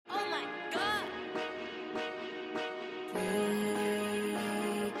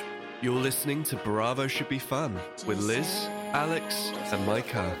You're listening to Bravo Should Be Fun with Liz, Alex, and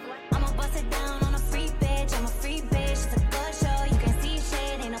Micah. I'ma bust it down on a free bitch. I'm a free bitch. It's a good show. You can see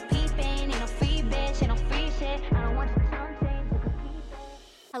shit. Ain't no peeping. Ain't no free bitch. Ain't no free shit. I don't want you to change. You can keep it.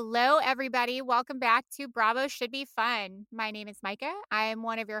 Hello, everybody. Welcome back to Bravo Should Be Fun. My name is Micah. I am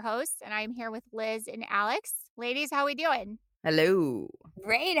one of your hosts, and I'm here with Liz and Alex. Ladies, how we doing? Hello.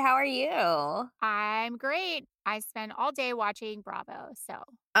 Great. How are you? I'm great. I spent all day watching Bravo, so.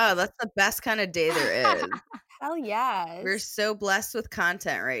 Oh, that's the best kind of day there is. Hell yes. We're so blessed with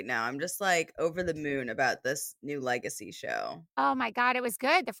content right now. I'm just like over the moon about this new legacy show. Oh my God, it was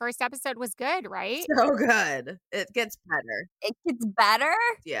good. The first episode was good, right? So good. It gets better. It gets better?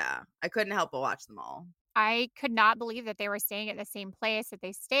 Yeah. I couldn't help but watch them all. I could not believe that they were staying at the same place that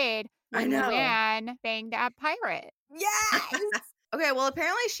they stayed I when know. Luann banged that pirate. Yes. Okay, well,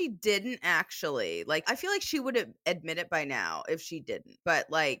 apparently she didn't actually. Like, I feel like she would admit it by now if she didn't. But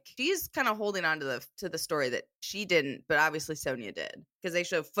like, she's kind of holding on to the story that she didn't, but obviously Sonia did because they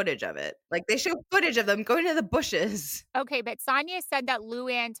show footage of it. Like, they show footage of them going to the bushes. Okay, but Sonia said that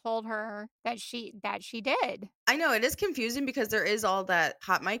Luann told her that she did. I know it is confusing because there is all that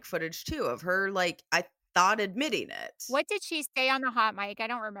hot mic footage too of her. Like, I thought admitting it. What did she say on the hot mic? I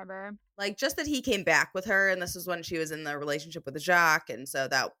don't remember. Like, just that he came back with her, and this is when she was in the relationship with Jacques, and so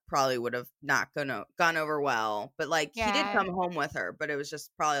that probably would have not gone over well. But like, he did Yeah. come home with her, but it was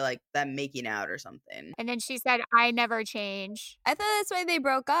just probably like them making out or something. And then she said, I never change. I thought that's why they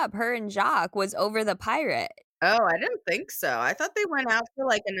broke up. Her and Jacques was over the pirate. Oh, I didn't think so. I thought they went out for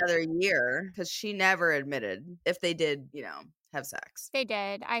like another year because she never admitted if they did, have sex. They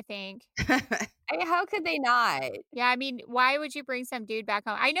did, I think. I mean, how could they not? Yeah, I mean, why would you bring some dude back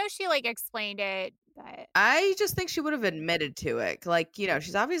home? I know she like explained it, but I just think she would have admitted to it. Like,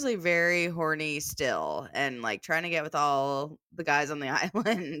 she's obviously very horny still and like trying to get with all the guys on the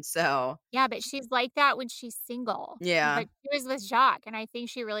island. So, yeah, but she's like that when she's single. Yeah. But she was with Jacques, and I think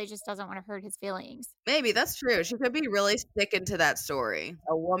she really just doesn't want to hurt his feelings. maybe that's true. She could be really sticking to that story.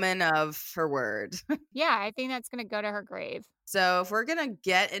 A woman of her word. Yeah, I think that's going to go to her grave. So, if we're going to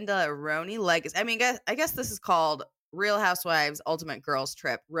get into RHONY Legacy, I guess this is called Real Housewives Ultimate Girls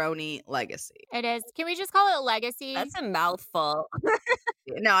Trip, RHONY Legacy. It is. Can we just call it a legacy? That's a mouthful.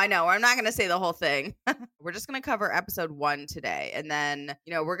 No, I know. I'm not going to say the whole thing. We're just going to cover episode 1 today. And then,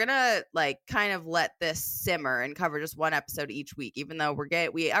 we're going to like kind of let this simmer and cover just one episode each week, even though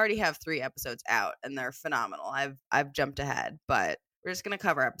we already have 3 episodes out and they're phenomenal. I've jumped ahead, but we're just going to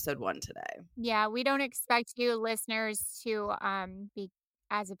cover episode 1 today. Yeah, we don't expect you listeners to be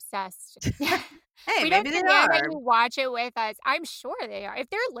as obsessed. Hey, We maybe don't they demand that are. you watch it with us. I'm sure they are. If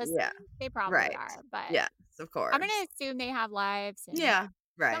they're listening, Yeah, they probably right. are. But Yes, of course. I'm going to assume they have lives and Yeah,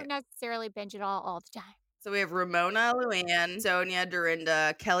 right. don't necessarily binge it all the time. So we have Ramona, Luann, Sonia,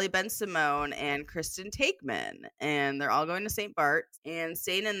 Dorinda, Kelly Ben-Simone, and Kristen Takeman. And they're all going to St. Bart's and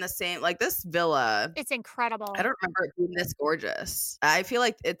staying in the same, like this villa. It's incredible. I don't remember it being this gorgeous. I feel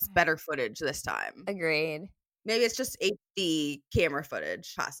like it's better footage this time. Agreed. Maybe it's just HD camera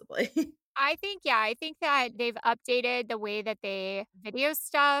footage, possibly. I think that they've updated the way that they video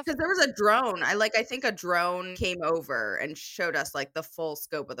stuff. Because there was a drone. I think a drone came over and showed us like the full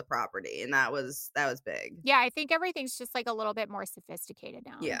scope of the property. And that was big. Yeah, I think everything's just like a little bit more sophisticated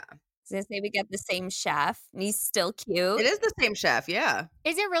now. Yeah. I was gonna say we got the same chef and he's still cute. It is the same chef, yeah.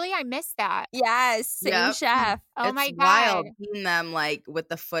 Is it really? I missed that. Yes, same Yep. chef. Oh It's my wild God. seeing them like with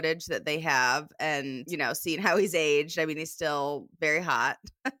the footage that they have and seeing how he's aged. I mean, he's still very hot,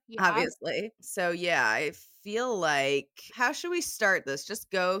 Yeah. obviously. So yeah, I feel like, how should we start this? Just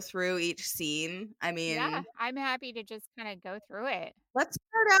go through each scene. I mean, Yeah, I'm happy to just kind of go through it. let's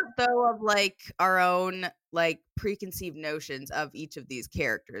start out though of like our own like preconceived notions of each of these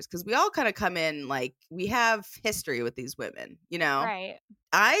characters, because we all kind of come in like we have history with these women, Right.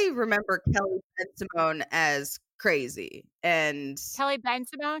 I remember Kelly Ben-Simone as crazy, and Kelly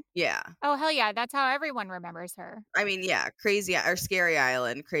Ben-Simone? yeah, Oh, hell yeah. That's how everyone remembers her. I mean, yeah, Crazy or Scary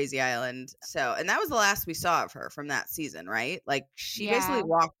Island, Crazy Island. So, and that was the last we saw of her from that season, right? Like she basically Yeah.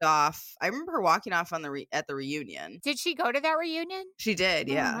 walked off. I remember her walking off on at the reunion. Did she go to that reunion? She did, I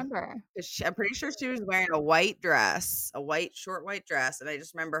don't yeah. remember. I'm pretty sure she was wearing a white dress, short white dress, and I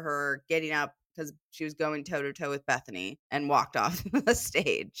just remember her getting up because she was going toe to toe with Bethany and walked off the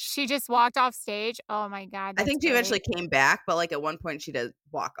stage. She just walked off stage. Oh my God. I That's think she great. eventually came back, but like at one point she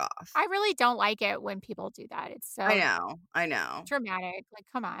walk off. I really don't like it when people do that. It's so I know. dramatic. Like,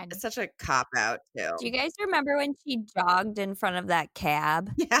 come on. It's such a cop out too. Do you guys remember when she jogged in front of that cab?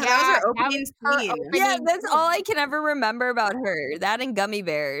 Yeah, that was Yeah, her that opening was her scene. opening Yeah, that's scene. all I can ever remember about her. That and gummy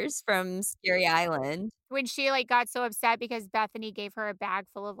bears from Scary Island. When she like got so upset because Bethany gave her a bag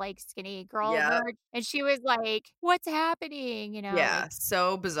full of like skinny girl Yeah. merch, and she was like, "What's happening?" You know, Yeah, like,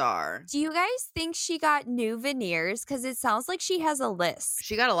 so bizarre. Do you guys think she got new veneers? Because it sounds like she has a list.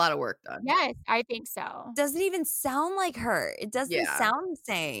 She got a lot of work done. yes, I think so. Doesn't even sound like her. It doesn't Yeah. sound the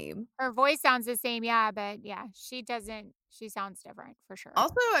same. Her voice sounds the same, yeah, but yeah, she doesn't. She sounds different for sure.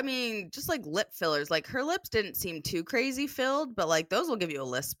 Also, I mean, just like lip fillers, like her lips didn't seem too crazy filled, but like those will give you a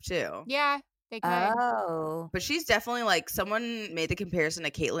lisp too. Yeah, they could. Oh. But she's definitely like someone made the comparison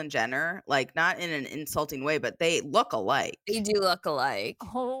to Caitlyn Jenner, like not in an insulting way, but they look alike. They do look alike.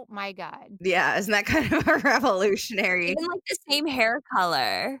 Oh my god. Yeah, isn't that kind of a revolutionary? Even like the same hair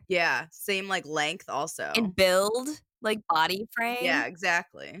color Yeah, same like length also. and build, like body frame. Yeah,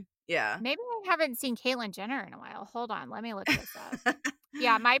 exactly. Yeah. Maybe I haven't seen Caitlyn Jenner in a while. Hold on, let me look this up.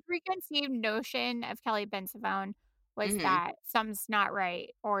 Yeah, my preconceived notion of Kelly Bensimone was Mhm. that something's not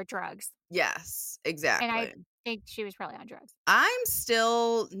right or drugs. Yes, And exactly. I think she was probably on drugs. I'm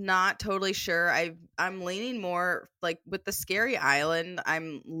still not totally sure. I'm leaning more like with the Scary Island.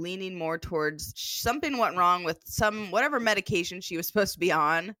 I'm leaning more towards something went wrong with whatever medication she was supposed to be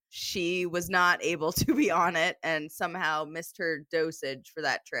on. She was not able to be on it and somehow missed her dosage for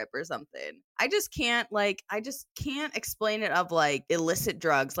that trip or something. I just can't explain it of like illicit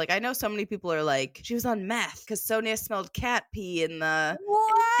drugs. Like I know so many people are like she was on meth because Sonia smelled cat pee in the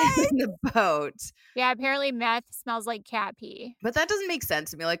What? in the boat. Yeah, apparently meth smells like cat pee. But that doesn't make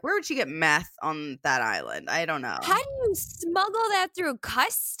sense to me. Like, where would she get meth on that island? I don't know. How do you smuggle that through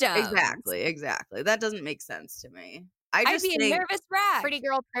customs? Exactly. That doesn't make sense to me. I I'd just be a think nervous wreck. Pretty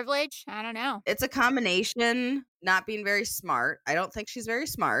girl privilege? I don't know. it's a combination, not being very smart. I don't think she's very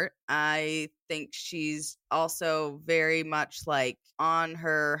smart. I think she's also very much like on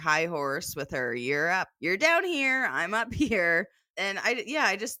her high horse with her, you're up, you're down here, I'm up here. And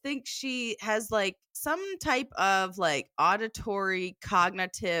I just think she has like some type of like auditory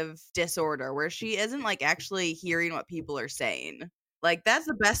cognitive disorder where she isn't like actually hearing what people are saying. Like that's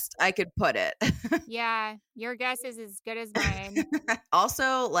the best I could put it. Yeah, your guess is as good as mine.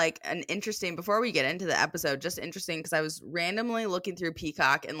 Also, like before we get into the episode, just interesting because I was randomly looking through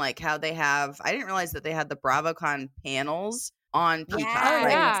Peacock and like how they have, I didn't realize that they had the BravoCon panels on Peacock. Yes.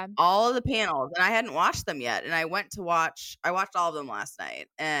 Like, Yeah. all of the panels, and I hadn't watched them yet. And I watched all of them last night,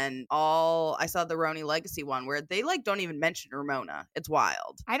 and I saw the RHONY Legacy one where they like don't even mention Ramona. It's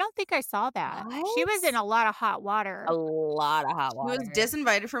wild. I don't think I saw that. She was in a lot of hot water. A lot of hot She water. was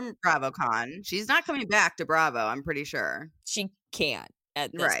disinvited from BravoCon. She's not coming back to Bravo, I'm pretty sure. She can't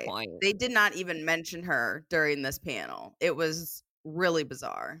at this Right. point. They did not even mention her during this panel. It was really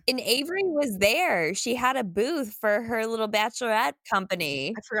bizarre. And Avery was there. She had a booth for her little bachelorette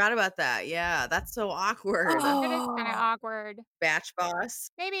company. I forgot about that. Yeah, that's so awkward. It is kind of awkward. Batch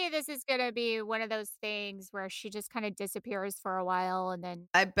boss. Maybe this is going to be one of those things where she just kind of disappears for a while and then.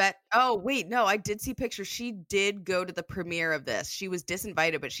 I bet. Oh, wait. No, I did see pictures. She did go to the premiere of this. She was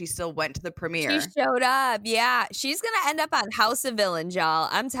disinvited, but she still went to the premiere. She showed up. Yeah. She's going to end up on House of Villains, y'all.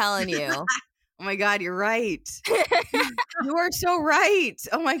 I'm telling you. Oh my God, you're right. You are so right.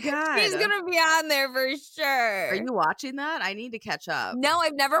 Oh my God. She's going to be on there for sure. Are you watching that? I need to catch up. No,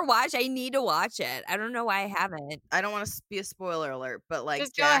 I've never watched. I need to watch it. I don't know why I haven't. I don't want to be a spoiler alert, but like,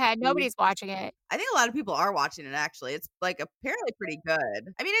 Just go ahead. Nobody's watching it. I think a lot of people are watching it actually. It's like apparently pretty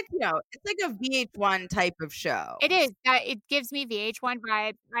good. I mean, it's like a VH1 type of show. It is. It gives me VH1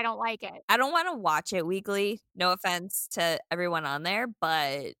 vibes. I don't like it. I don't want to watch it weekly. No offense to everyone on there,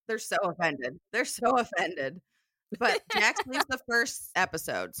 but They're so offended. They're so offended. But Jax leaves the first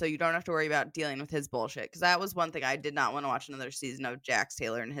episode, so you don't have to worry about dealing with his bullshit. Because that was one thing I did not want to watch another season of Jax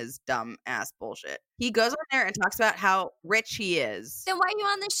Taylor and his dumb ass bullshit. He goes on there and talks about how rich he is. then why are you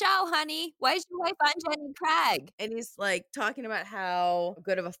on the show, honey? Why is your wife on Jenny Craig? And he's like talking about how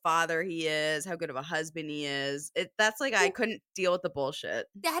good of a father he is, how good of a husband he is. That's like I couldn't deal with the bullshit.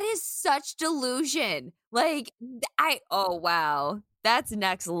 That is such delusion. Like, oh, wow. That's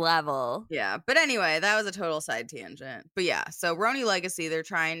next level. Yeah. But anyway, that was a total side tangent. But yeah, so RHONY Legacy, they're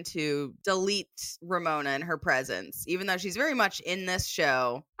trying to delete Ramona and her presence, even though she's very much in this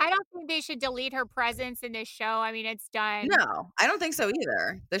show. I don't think they should delete her presence in this show. I mean, it's done. No, I don't think so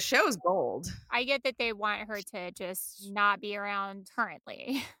either. The show's gold. I get that they want her to just not be around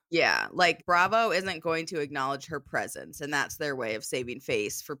currently. Yeah, like Bravo isn't going to acknowledge her presence, and that's their way of saving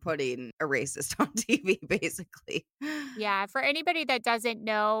face for putting a racist on TV, basically. Yeah, for anybody that doesn't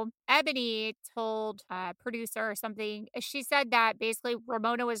know, Ebony told a producer or something. She said that basically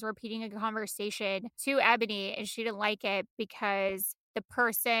Ramona was repeating a conversation to Ebony and she didn't like it because the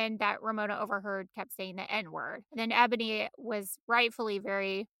person that Ramona overheard kept saying the N word. And then Ebony was rightfully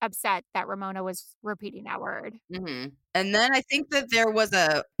very upset that Ramona was repeating that word. And then I think that there was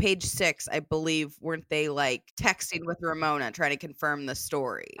a page 6, I believe, weren't they like texting with Ramona trying to confirm the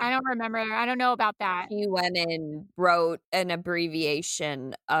story? I don't remember. I don't know about that. She went and wrote an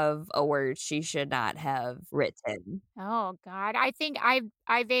abbreviation of a word she should not have written. Oh God. I think I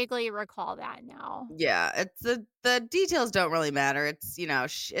vaguely recall that now. Yeah, it's the details don't really matter. It's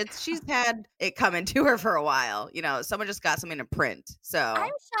she's had it coming to her for a while. Someone just got something to print. So I'm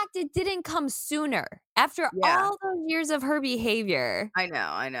shocked it didn't come sooner. After Yeah. all those years of her behavior, I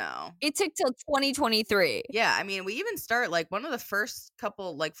know. it took till 2023. Yeah, I mean, we even start like one of the first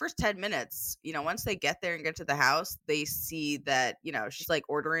first 10 minutes, once they get there and get to the house, they see that, she's like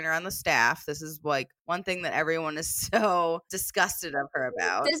ordering around the staff. This is like one thing that everyone is so disgusted of her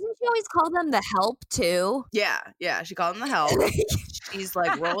about. Doesn't she always call them the help too? Yeah, she called them the help. She's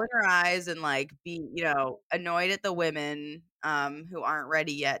like rolling her eyes and like annoyed at the women who aren't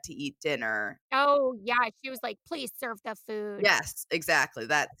ready yet to eat dinner. Oh yeah. She was like, please serve the food. Yes, exactly.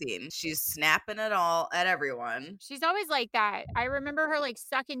 That scene. She's snapping it all at everyone. She's always like that. I remember her like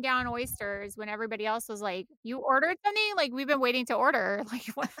sucking down oysters when everybody else was like, you ordered something? Like, we've been waiting to order. Like,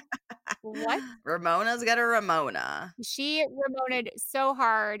 what? What? Ramona's got a Ramona. She Ramona'd so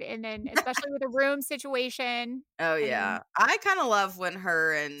hard. And then, especially with the room situation. Oh mean- yeah. I kind of love when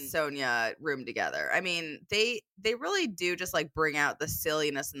her and Sonia room together. I mean, they really do just like bring out the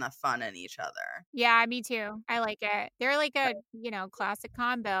silliness and the fun in each other. Yeah, me too. I like it. They're like a, classic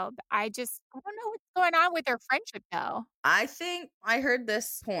combo. But I don't know what's going on with their friendship though. I think I heard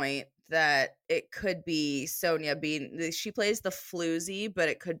this point that it could be Sonia she plays the floozy, but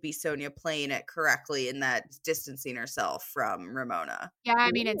it could be Sonia playing it correctly in that distancing herself from Ramona. Yeah,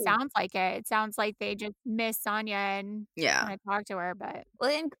 I mean, it Ooh. sounds like it. It sounds like they just miss Sonia and Yeah. want to talk to her, but Well,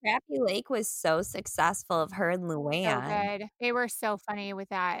 and Crappy Lake was so successful of her and so Luann. good. They were so funny with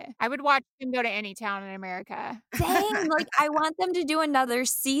that. I would watch them go to any town in America. Same. Like, I want them to do another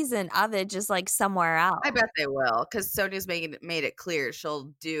season of it, just like somewhere else. I bet they will, because Sonia's made it clear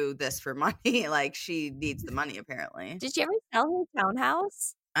she'll do this for money. Like, she needs the money, apparently. Did she ever sell her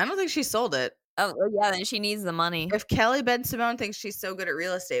townhouse? I don't think she sold it. Oh, well, yeah, then she needs the money. If Kelly Ben Simone thinks she's so good at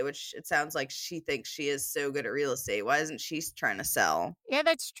real estate, which it sounds like she thinks she is so good at real estate, why isn't she trying to sell? Yeah,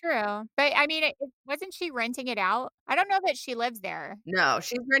 that's true. But I mean, wasn't she renting it out? I don't know that she lives there. No,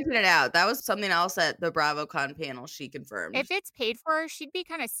 she's renting it out. That was something else at the BravoCon panel she confirmed. If it's paid for, she'd be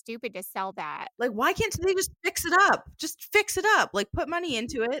kind of stupid to sell that. Like, why can't they just fix it up? Just fix it up. Like, put money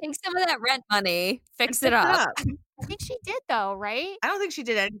into it. Take some of that rent money, fix and it up. I think she did though, right? I don't think she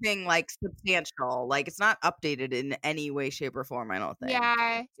did anything like substantial. Like, it's not updated in any way, shape, or form, I don't think.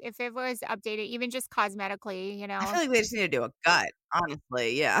 Yeah, if it was updated, even just cosmetically, I feel like they just need to do a gut,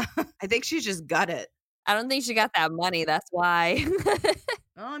 honestly. Yeah. I think she's just gut it. I don't think she got that money. That's why.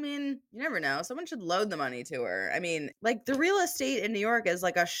 Well, I mean, you never know. Someone should load the money to her. I mean, like, the real estate in New York is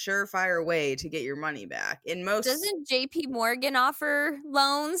like a surefire way to get your money back. In most Doesn't JP Morgan offer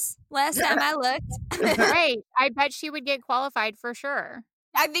loans last time I looked? Right. I bet she would get qualified for sure.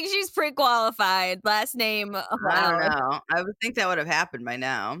 I think she's pre-qualified. Last name. I Wow. don't know. I would think that would have happened by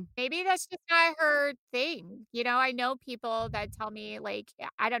now. Maybe that's just not her thing. I know people that tell me, like,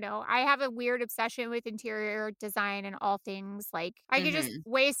 I don't know. I have a weird obsession with interior design and all things. Like, I could just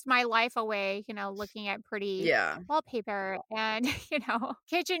waste my life away, looking at pretty Yeah. wallpaper and,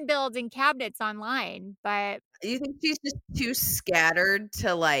 kitchen builds and cabinets online. But You think she's just too scattered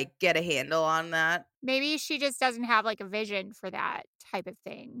to like get a handle on that? maybe she just doesn't have like a vision for that type of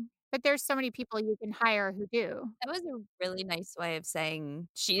thing. But there's so many people you can hire who do. That was a really nice way of saying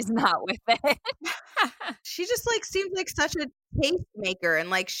she's not with it. She just like seems like such a tastemaker, and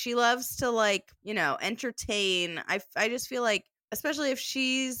like she loves to like, entertain. I just feel like, especially if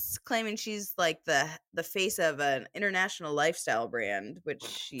she's claiming she's like the face of an international lifestyle brand, which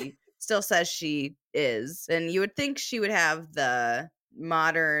she still says she is, and you would think she would have the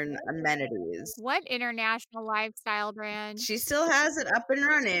modern amenities. What international lifestyle brand? She still has it up and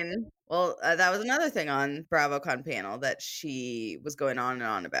running. Well, that was another thing on BravoCon panel that she was going on and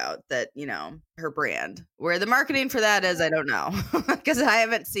on about, that, her brand. Where the marketing for that is, I don't know, because I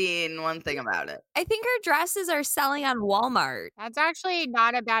haven't seen one thing about it. I think her dresses are selling on Walmart. That's actually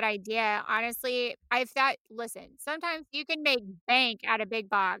not a bad idea. Honestly, listen, sometimes you can make bank out of big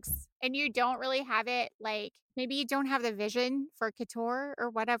box and you don't really have it. Like, maybe you don't have the vision for couture or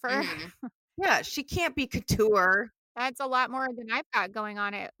whatever. Mhm. Yeah, she can't be couture. That's a lot more than I've got going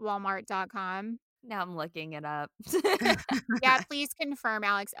on at Walmart.com. Now I'm looking it up. Yeah, please confirm,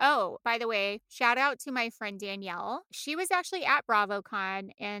 Alex. Oh, by the way, shout out to my friend Danielle. She was actually at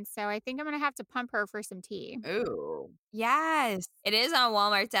BravoCon, and so I think I'm going to have to pump her for some tea. Ooh. Yes, it is on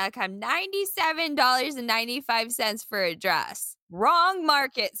Walmart.com. $97.95 for a dress. Wrong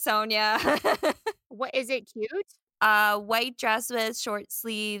market, Sonia. What is it cute? White dress with short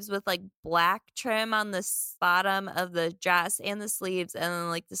sleeves with like black trim on the bottom of the dress and the sleeves, and then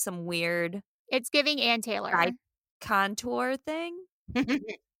like some weird It's giving Ann Taylor. side contour thing.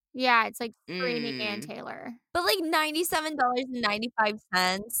 Yeah, it's like screaming Ann Mm. Taylor. But like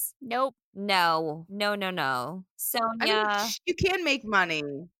 $97.95. Nope. No. I Sonia. mean, you can make money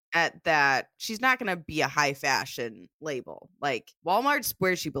at that. She's not going to be a high fashion label. Like, Walmart's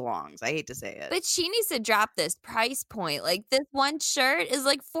where she belongs. I hate to say it. But she needs to drop this price point. Like this one shirt is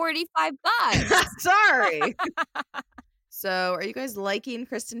like $45. Sorry. So, are you guys liking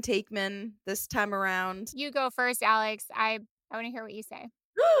Kristen Takeman this time around? You go first, Alex. I want to hear what you say.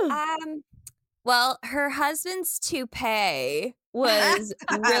 Well, her husband's toupee was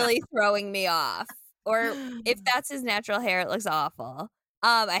really throwing me off. Or if that's his natural hair, it looks awful.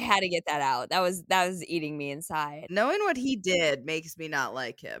 I had to get that out. That was eating me inside. Knowing what he did makes me not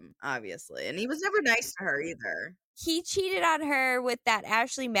like him, obviously. And he was never nice to her either. He cheated on her with that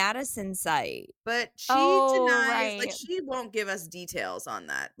Ashley Madison site. But she Oh, denies, like, right. she won't give us details on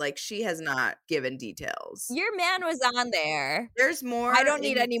that. Like, she has not given details. Your man was on there. There's more. I don't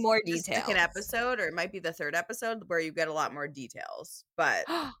need in any more the second details. episode, or it might be the third episode, where you get a lot more details. But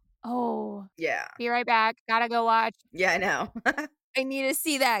Oh, yeah. be right back. Gotta go watch. Yeah, I know. I need to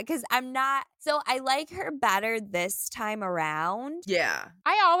see that because I'm not. So I like her better this time around. Yeah.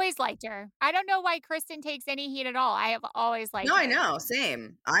 I always liked her. I don't know why Kristen takes any heat at all. I have always liked No, her. I know.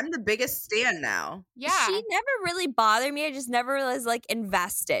 Same. I'm the biggest stan now. Yeah. She never really bothered me. I just never was like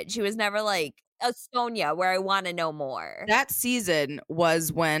invested. She was never like a Sonia where I want to know more. That season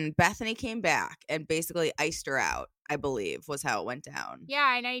was when Bethany came back and basically iced her out, I believe, was how it went down.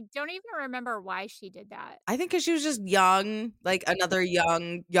 Yeah, and I don't even remember why she did that. I think because she was just young, like another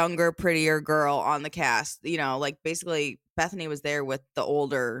younger, prettier girl on the cast. You know, like basically Bethany was there with the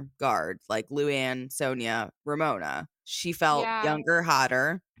older guard, like Luann, Sonia, Ramona. She felt Yeah. younger,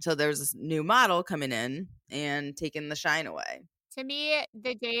 hotter. So there's this new model coming in and taking the shine away. To me,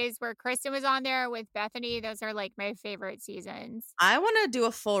 the days where Kristen was on there with Bethany, those are like my favorite seasons. I want to do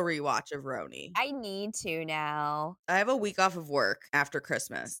a full rewatch of RHONY. I need to now. I have a week off of work after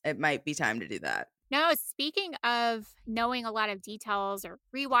Christmas. It might be time to do that. Now, speaking of knowing a lot of details or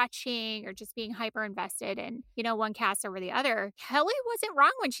rewatching or just being hyper invested in, one cast over the other, Kelly wasn't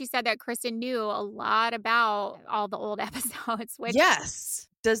wrong when she said that Kristen knew a lot about all the old episodes. Which Yes.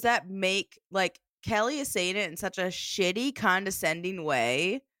 Does that make, like, Kelly is saying it in such a shitty, condescending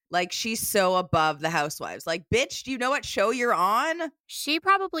way. Like, she's so above the housewives. Like, bitch, do you know what show you're on? she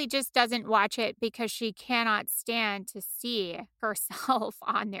probably just doesn't watch it because she cannot stand to see herself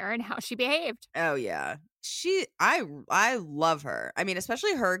on there and how she behaved. Oh, yeah. I love her. I mean,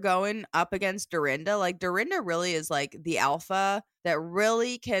 especially her going up against Dorinda. Like, Dorinda really is like the alpha that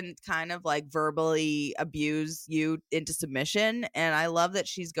really can kind of like verbally abuse you into submission. And I love that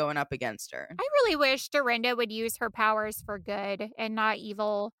she's going up against her. I really wish Dorinda would use her powers for good and not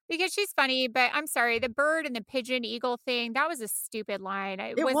evil because she's funny, but I'm sorry, the bird and the pigeon eagle thing, that was a stupid line.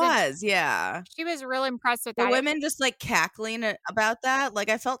 It was, yeah. She was real impressed with The that. women just like cackling about that.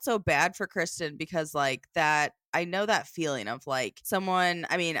 Like, I felt so bad for Kristen because like that, I know that feeling of like someone,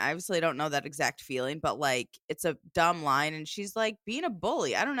 I mean, I obviously don't know that exact feeling, but like it's a dumb line and she's like being a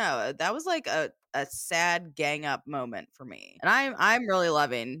bully. I don't know. That was like a sad gang up moment for me. And I'm really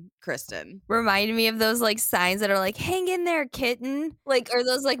loving Kristen. Reminded me of those like signs that are like, hang in there, kitten. Like, or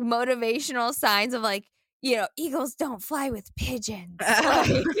those like motivational signs of like, eagles don't fly with pigeons. Like,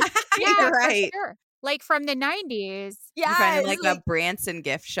 Yeah, You're for right. sure. Like from the 90s. You find it yes, like a Branson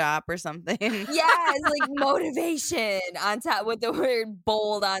gift shop or something. yes, like motivation on top with the word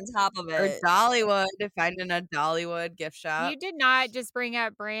bold on top of Or it. Dollywood, finding a Dollywood gift shop. You did not just bring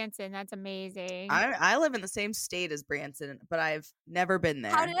up Branson. That's amazing. I live in the same state as Branson, but I've never been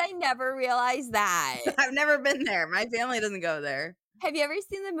there. How did I never realize that? I've never been there. My family doesn't go there. Have you ever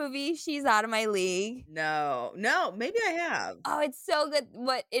seen the movie She's Out of My League? No, maybe I have. Oh, it's so good.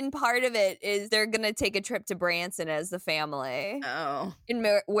 What in part of it is they're gonna take a trip to Branson as the family Oh, and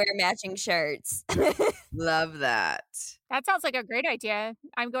wear matching shirts. love that. That sounds like a great idea.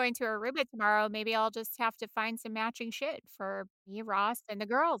 I'm going to Aruba tomorrow. Maybe I'll just have to find some matching shit for me, Ross, and the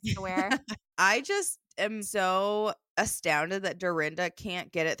girls to wear. I just am so astounded that Dorinda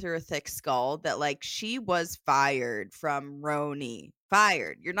can't get it through her thick skull that like she was fired from RHONY.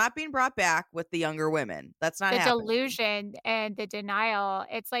 Fired. You're not being brought back with the younger women. That's not The happening. delusion and the denial,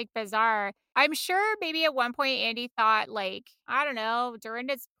 it's, like, bizarre. I'm sure maybe at one point Andy thought, like, I don't know,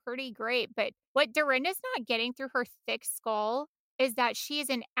 Dorinda's pretty great, but what Dorinda's not getting through her thick skull is that she is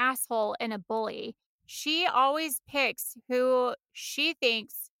an asshole and a bully. She always picks who she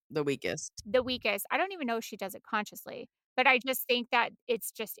thinks The weakest. the weakest. I don't even know if she does it consciously, but I just think that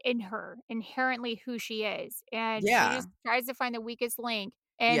it's just in her, inherently who she is, and she Yeah. just tries to find the weakest link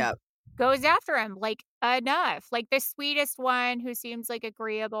and Yep. goes after him, like, enough. Like, the sweetest one who seems, like,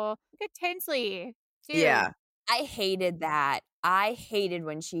 agreeable. Look at Tinsley, too. Yeah. I hated that. I hated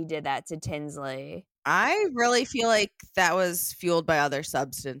when she did that to Tinsley. I really feel like that was fueled by other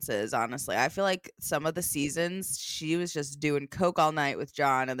substances, honestly. I feel like some of the seasons she was just doing coke all night with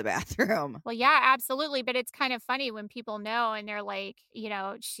John in the bathroom. Well, yeah, absolutely, but it's kind of funny when people know and they're like, you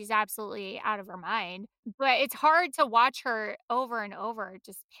know, she's absolutely out of her mind. But it's hard to watch her over and over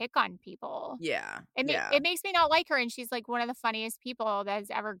just pick on people. Yeah. It ma Yeah. it makes me not like her, and she's, like, one of the funniest people that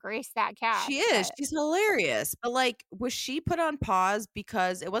has ever graced that cast, She is. but She's hilarious. But like, was she put on pause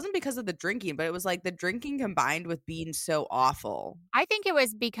because it wasn't because of the drinking, but it was like the drinking combined with being so awful. I think it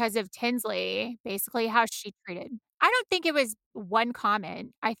was because of Tinsley, basically how she treated I don't think it was one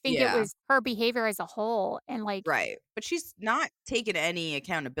comment. I think it Yeah. was her behavior as a whole and, like Right. But she's not taking any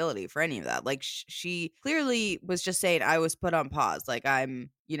accountability for any of that. Like, she clearly was just saying, I was put on pause. Like,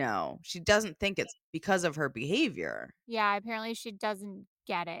 she doesn't think it's because of her behavior. yeah, apparently she doesn't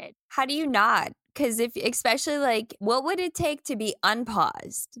get it. How do you not? Because if, especially like, what would it take to be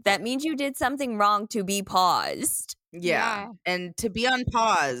unpaused? That means you did something wrong to be paused. Yeah. Yeah. And to be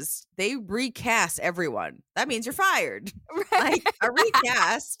unpaused, they recast everyone. That means you're fired. Like, a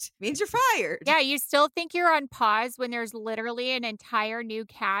recast means you're fired. Yeah, you still think you're on pause when there's literally an entire new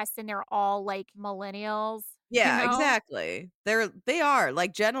cast and they're all, like, millennials, Yeah, you know? exactly. They are.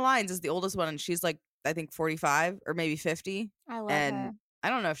 Like, Jenna Lyons is the oldest one, and she's, like, I think 45 or maybe 50, I love and her. I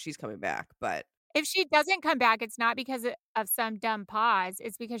don't know if she's coming back, but If she doesn't come back, it's not because of some dumb pause,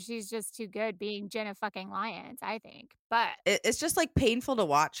 it's because she's just too good being Jenna fucking Lyons, I think, but it's just, like, painful to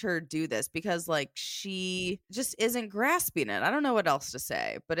watch her do this because, like, she just isn't grasping it. I don't know what else to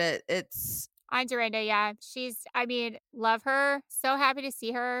say, but it's on Dorinda, yeah, I mean, love her, so happy to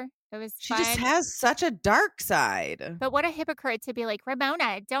see her, it was she just fun, has such a dark side. but what a hypocrite to be like,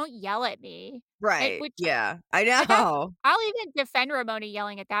 "Ramona, don't yell at me." It Right, which yeah. I but that know. I'll even defend Ramona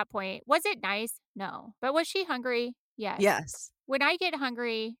yelling at that point. Was it nice? No. But was she hungry? Yes. Yes. When I get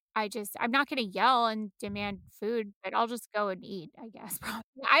hungry, I'm not gonna yell and demand food, but I'll just go and eat, I guess, probably.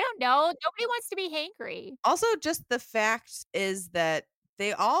 I don't know. Nobody wants to be hangry. Also, just the fact is that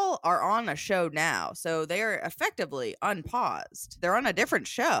they all are on a show now, so they are effectively unpaused. They're on a different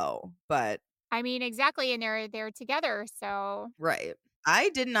show, but I mean, exactly, and they're together, so right. I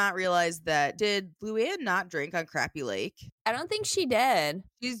did not realize that. Did Luann not drink on Crappy Lake? I don't think she did.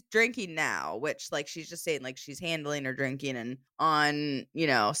 She's drinking now, which, like, she's just saying, like, she's handling her drinking, and on,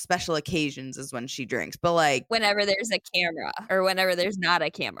 special occasions is when she drinks. But, like, Whenever there's a camera or whenever there's not a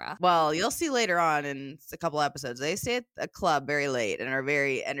camera. well, you'll see later on in a couple episodes, they stay at a club very late and are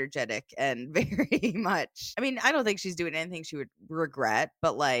very energetic and very much. I mean, I don't think she's doing anything she would regret,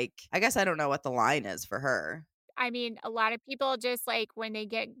 but, like, I guess I don't know what the line is for her. I mean, a lot of people just, like, when they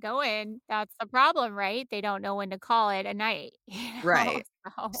get going, that's the problem, right? They don't know when to call it a night, Right.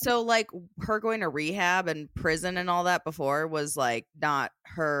 So So, like, her going to rehab and prison and all that before was, like, not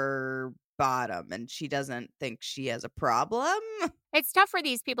her bottom, and she doesn't think she has a problem. it's tough for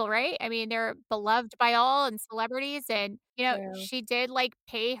these people, right? I mean, they're beloved by all and celebrities and, True. she did, like,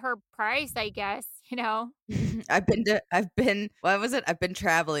 pay her price, I guess, I've been what was it? I've been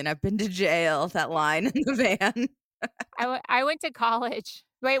traveling. I've been to jail. That line in the van. I went to college.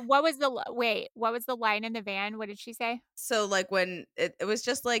 What was the line in the van? What did she say? So, like, when it was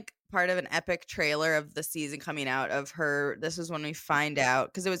just like part of an epic trailer of the season coming out of her. This is when we find out,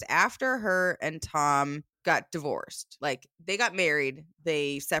 because it was after her and Tom got divorced. Like, they got married,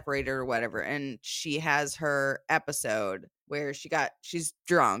 they separated or whatever, and she has her episode where she's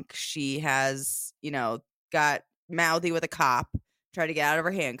drunk. She has, got mouthy with a cop, tried to get out of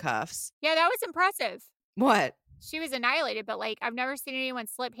her handcuffs. Yeah, that was impressive. What? She was annihilated, but, like, I've never seen anyone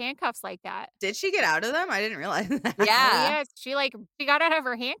slip handcuffs like that. Did she get out of them? I didn't realize that. Oh, Yeah. yes. She got out of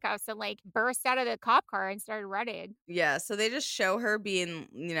her handcuffs and, like, burst out of the cop car and started running. Yeah, so they just show her being,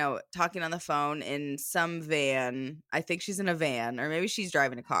 talking on the phone in some van. I think she's in a van, or maybe she's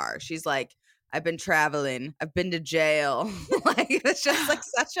driving a car. She's like, I've been traveling. I've been to jail. Like, it's just like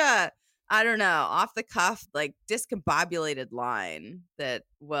such a I don't know, off the cuff, like discombobulated line that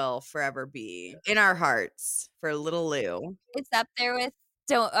will forever be in our hearts for little Lou. It's up there with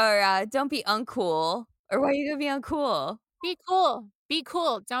don't be uncool. Or why are you gonna be uncool? Be cool. Be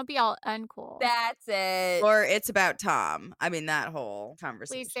cool. Don't be all uncool. That's it. Or it's about Tom. I mean, that whole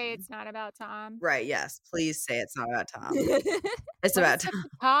conversation. Please say it's not about Tom. Right, yes. Please say it's not about Tom. It's What about is with Tom. the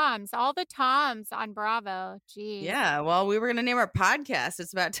Toms? All the Toms on Bravo. Jeez. Yeah, well, we were going to name our podcast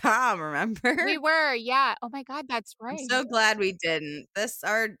It's About Tom, remember? We were, yeah. Oh my God, that's I'm right. so glad we didn't.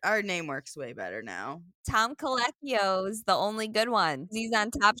 Our name works way better now. Tom Colecchio's the only good one. He's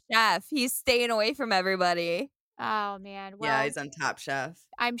on Top Chef. He's staying away from everybody. Oh man. Well, Yeah, he's on Top Chef.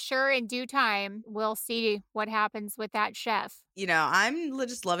 I'm sure in due time we'll see what happens with that chef. You know, I'm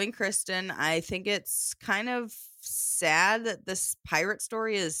just loving Kristen. I think it's kind of sad that this pirate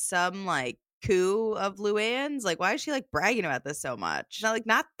story is some like coup of Luann's. Like, why is she like bragging about this so much?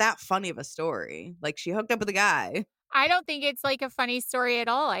 Not that funny of a story. Like, she hooked up with a guy. I don't think it's like a funny story at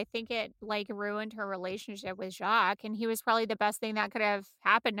all. I think it like ruined her relationship with Jacques, and he was probably the best thing that could have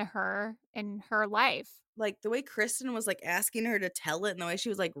happened to her in her life. Like, the way Kristen was like asking her to tell it and the way she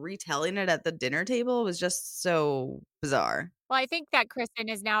was like retelling it at the dinner table was just so bizarre. Well, I think that Kristen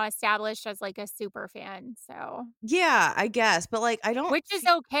is now established as like a super fan, so Yeah, I guess. But like, I don't. which is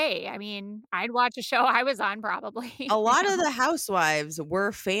okay. I mean, I'd watch a show I was on probably. A lot of the housewives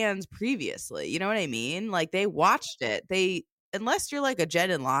were fans previously. You know what I mean? Like, they watched it. Unless you're like a Jen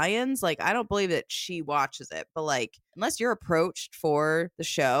and Lyons, like, I don't believe that she watches it, but like, unless you're approached for the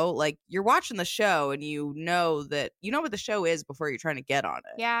show, like, you're watching the show and you know what the show is before you're trying to get on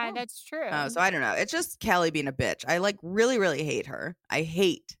it. Yeah, that's true. So I don't know. It's just Kelly being a bitch. I like really, really hate her. I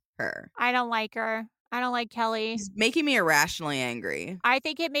hate her. I don't like her. I don't like Kelly. She's making me irrationally angry. I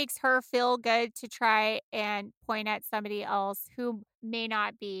think it makes her feel good to try and point at somebody else who may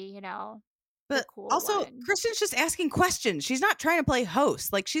not be, the But cool also, one. Kristen's just asking questions. She's not trying to play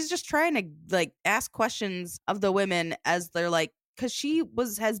host. Like, she's just trying to like ask questions of the women as they're like, because she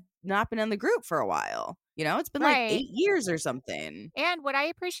has not been in the group for a while. You know, it's been like 8 Right. years or something. And what I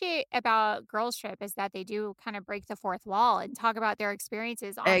appreciate about Girls Trip is that they do kind of break the fourth wall and talk about their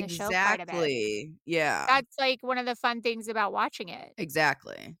experiences on the show quite a bit. Exactly. Yeah. That's like one of the fun things about watching it.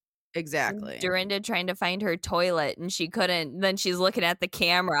 Exactly. Exactly. Dorinda trying to find her toilet and she couldn't. Then she's looking at the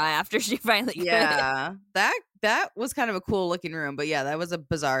camera after she finally could. Yeah. That was kind of a cool looking room, but yeah, that was a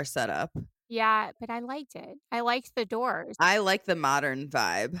bizarre setup. Yeah, but I liked it. I liked the doors. I like the modern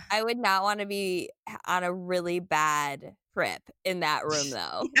vibe. I would not want to be on a really bad trip in that room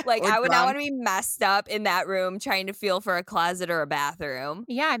though. Yeah, Like, or I would not want drunk. to be messed up in that room trying to feel for a closet or a bathroom.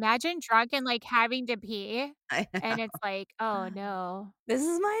 Yeah, imagine drunk and like having to pee. I And it's like, oh no. This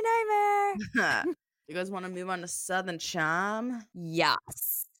is my nightmare. You guys want to move on to Southern Charm?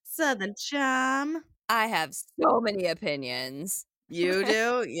 Yes. Southern Charm. I have so many opinions. You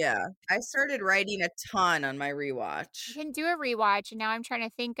do? Yeah. I started writing a ton on my I rewatch. can do a rewatch, and now I'm trying to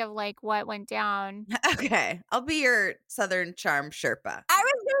think of like what went down. Okay. I'll be your Southern Charm Sherpa. I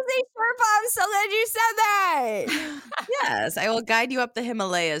was going to say Sherpa. I'm so glad you said that. Yes, I will guide you up the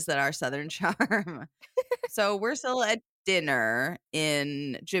Himalayas that are Southern Charm. So we're still at dinner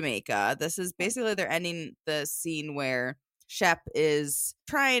in Jamaica. This is basically they're ending the scene where Shep is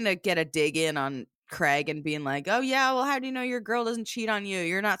trying to get a dig in on Craig and being like, oh yeah, well, how do you know your girl doesn't cheat on you?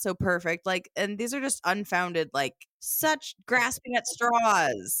 You're not so perfect. Like, and these are just unfounded, like such grasping at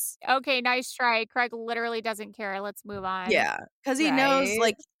straws. Okay, nice try. Craig literally doesn't care. Let's move on. Yeah, because he knows Right.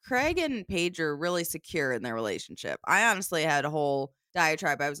 like Craig and Paige are really secure in their relationship. I honestly had a whole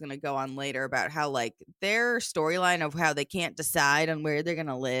diatribe I was going to go on later about how like their storyline of how they can't decide on where they're going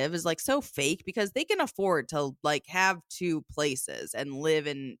to live is like so fake because they can afford to like have two places and live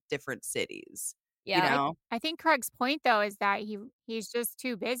in different cities. Yeah. You know? I think Craig's point though is that he's just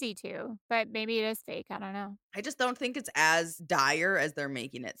too busy to, but maybe it is fake. I don't know. I just don't think it's as dire as they're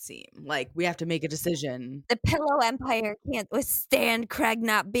making it seem. Like we have to make a decision. The Pillow Empire can't withstand Craig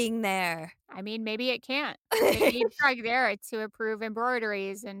not being there. I mean, maybe it can't. They need Craig there to approve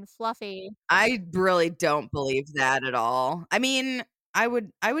embroideries and fluffy. I really don't believe that at all. I mean, I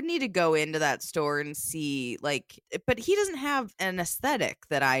would need to go into that store and see like but he doesn't have an aesthetic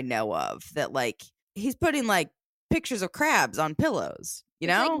that I know of that like he's putting like pictures of crabs on pillows, you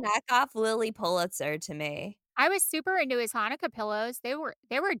It's know? like knockoff Lily Pulitzer to me. I was super into his Hanukkah pillows. They were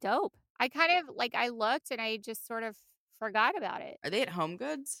dope. I kind of like I looked and I just sort of forgot about it. Are they at Home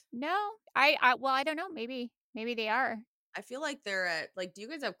Goods? No, I don't know. Maybe they are. I feel like they're at like do you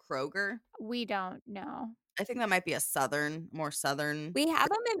guys have Kroger? We don't know. I think that might be a more southern. We have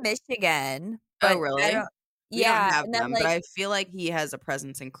them in Michigan. Oh, but really? I don't- We don't Yeah, have and then, them, but like, I feel like he has a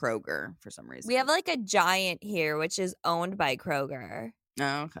presence in Kroger for some reason. we have, like, a Giant here, which is owned by Kroger,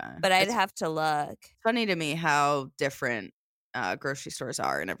 Oh, okay. but I'd It's have to look. funny to me how different grocery stores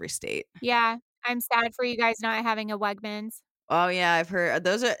are in every state. Yeah, I'm sad for you guys not having a Wegmans. Oh yeah, I've heard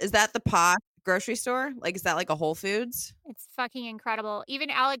those are. Is that the Posh grocery store? Like, is that like a Whole Foods? It's fucking incredible. Even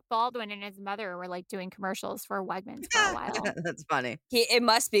Alec Baldwin and his mother were, like, doing commercials for Wegmans for a while. That's funny. It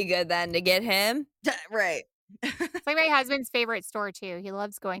must be good then to get him. Right. It's like my husband's favorite store too. He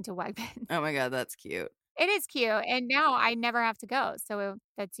loves going to Wegmans. Oh my god, that's cute. It is cute, and now I never have to go, so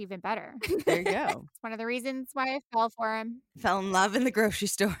that's even better. There you go. It's one of the reasons why I fell for him. Fell in love in the grocery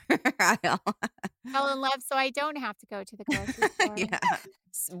store aisle. Fell in love so I don't have to go to the grocery store. Yeah.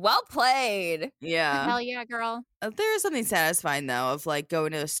 Well played. Yeah. Hell yeah, girl. There is something satisfying though of like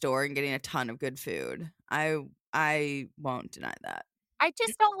going to a store and getting a ton of good food. I won't deny that. I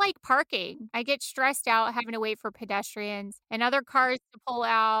just don't like parking. I get stressed out having to wait for pedestrians and other cars to pull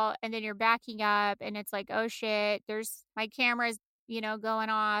out, and then you're backing up, and it's like, oh shit, there's my camera's, going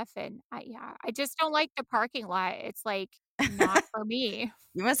off, and I just don't like the parking lot. It's like not for me.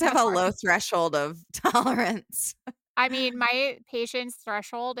 You must have Not a for low me. threshold of tolerance. I mean, my patience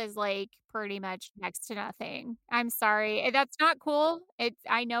threshold is like pretty much next to nothing. I'm sorry. That's not cool.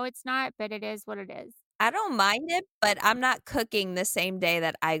 I know it's not, but it is what it is. I don't mind it, but I'm not cooking the same day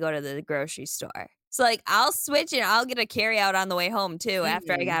that I go to the grocery store. So, like, I'll switch and I'll get a carry out on the way home too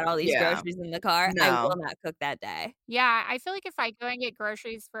after I got all these Yeah. groceries in the car. I No. will not cook that day. Yeah, I feel like if I go and get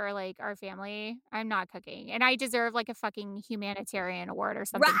groceries for like our family, I'm not cooking. And I deserve like a fucking humanitarian award or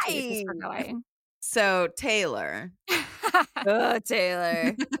something too, just for Right. going. So Taylor. Oh,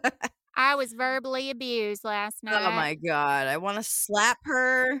 Taylor. I was verbally abused last night. Oh my god. I want to slap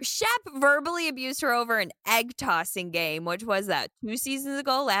her. Shep verbally abused her over an egg tossing game, which was that 2 seasons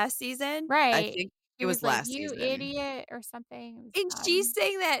ago, last season? Right. I think He it was like, last you season. idiot or something. It was And dumb. she's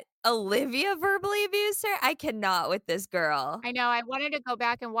saying that Olivia verbally abused her? I cannot with this girl. I know. I wanted to go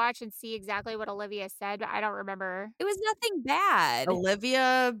back and watch and see exactly what Olivia said, but I don't remember. It was nothing bad.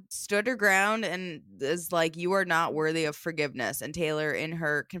 Olivia stood her ground and is like, you are not worthy of forgiveness. And Taylor in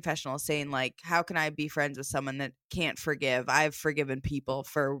her confessional is saying, like, how can I be friends with someone that can't forgive? I've forgiven people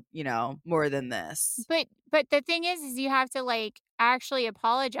for, more than this. But the thing is you have to like actually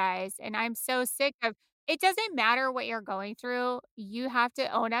apologize. And I'm so sick of it. Doesn't matter what you're going through. You have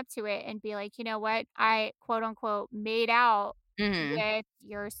to own up to it and be like, you know what? I quote unquote made out Mhm. with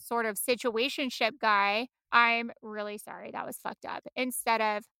your sort of situationship guy. I'm really sorry. That was fucked up. Instead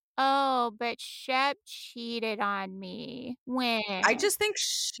of, oh, but Shep cheated on me. When? I just think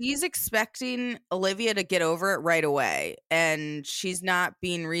she's expecting Olivia to get over it right away. And she's not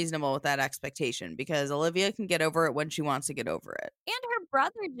being reasonable with that expectation because Olivia can get over it when she wants to get over it. And her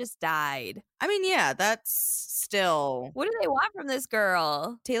brother just died. I mean, yeah, that's still. What do they want from this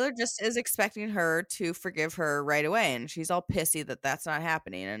girl? Taylor just is expecting her to forgive her right away. And she's all pissy that that's not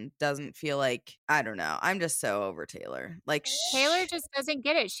happening and doesn't feel like, I don't know. I'm just so over Taylor. Like, Taylor just doesn't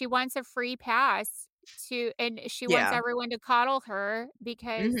get it. She wants a free pass and she wants Yeah. everyone to coddle her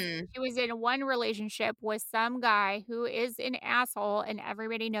because Mhm. she was in one relationship with some guy who is an asshole and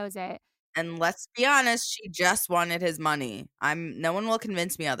everybody knows it. And let's be honest, she just wanted his money. No one will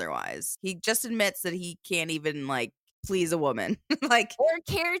convince me otherwise. He just admits that he can't even like please a woman. Like, Or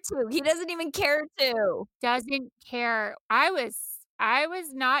care to. He doesn't even care to. Doesn't care. I was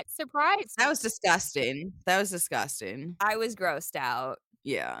not surprised. that was disgusting. That was disgusting. I was grossed out.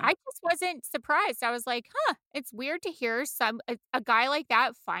 Yeah. I just wasn't surprised. I was like, huh, it's weird to hear a guy like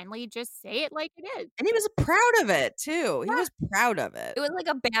that finally just say it like it is. And he was proud of it too. He Yeah. was proud of it. It was like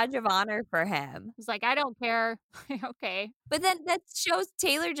a badge of honor for him. He's like, I don't care. Okay. But then that shows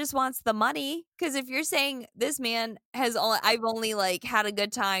Taylor just wants the money. Because if you're saying this man I've only like had a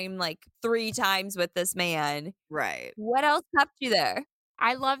good time like 3 times with this man. Right. What else kept you there?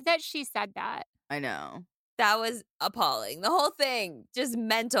 I love that she said that. I know. That was appalling. The whole thing, just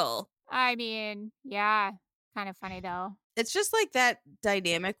mental. I mean, yeah, kind of funny though. It's just like that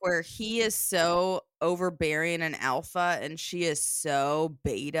dynamic where he is so overbearing and alpha and she is so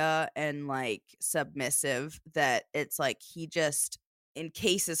beta and like submissive that it's like he just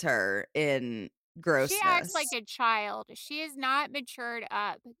encases her in grossness. She acts like a child. She is not matured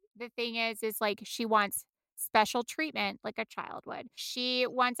up. The thing is like she wants special treatment like a child would. She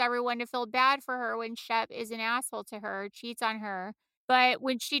wants everyone to feel bad for her when Shep is an asshole to her, cheats on her. But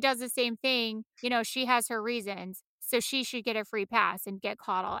when she does the same thing, she has her reasons. So she should get a free pass and get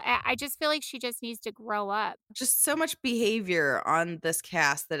coddled. I just feel like she just needs to grow up. Just so much behavior on this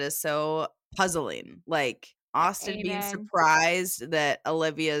cast that is so puzzling. Like Austin being Amen. surprised that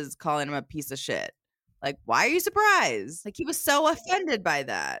Olivia's calling him a piece of shit. Like, why are you surprised? Like, he was so offended by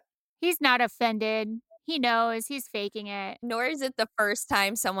that. He's not offended. He knows he's faking it. Nor is it the first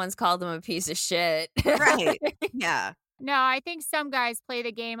time someone's called him a piece of shit. Right. Yeah. No, I think some guys play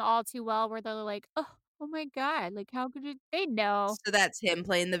the game all too well where they're like, oh my God, like how could you? They know. So that's him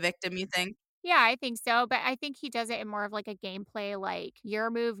playing the victim, you think? Yeah, I think so, but I think he does it in more of like a gameplay, like your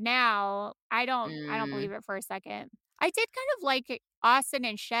move now. I don't Mm. believe it for a second. I did kind of like Austin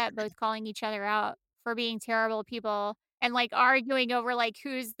and Shep both calling each other out for being terrible people and like arguing over like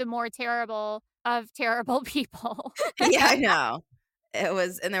who's the more terrible of terrible people. Yeah, I know. It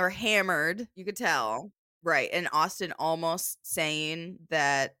was, and they were hammered. You could tell. Right. And Austin almost saying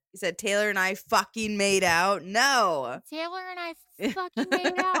that he said, Taylor and I fucking made out. No. Taylor and I fucking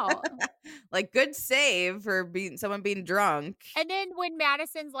made out. Like, good save for someone being drunk. And then when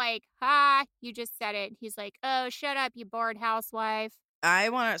Madison's like, "Ha, you just said it." He's like, "Oh, shut up, you bored housewife." I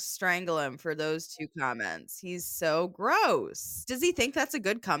want to strangle him for those two comments. He's so gross. Does he think that's a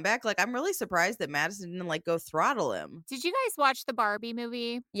good comeback? Like, I'm really surprised that Madison didn't like go throttle him. Did you guys watch the Barbie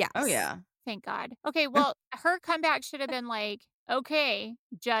movie? Yes. Oh, yeah. Thank God. Okay, well, her comeback should have been like, "Okay,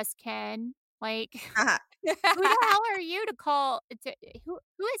 just Ken." Like, who the hell are you to call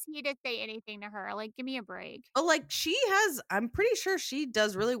who is he to say anything to her? Like, give me a break. But like I'm pretty sure she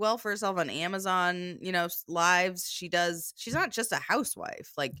does really well for herself on Amazon, lives. She's not just a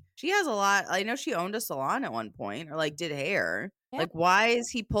housewife. Like, she has a lot. I know she owned a salon at one point or like did hair. Yeah. Like, why is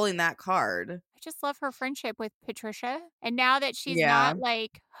he pulling that card? I just love her friendship with Patricia. And now that she's Yeah. not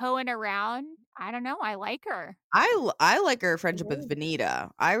like hoeing around, I don't know, I like her. I like her friendship with Vanita.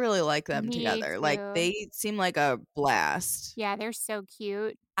 I really like them Me together. Like, too. they seem like a blast. Yeah, they're so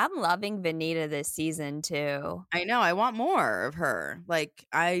cute. I'm loving Vanita this season too. I know. I want more of her. Like,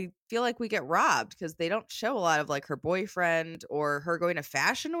 I feel like we get robbed because they don't show a lot of like her boyfriend or her going to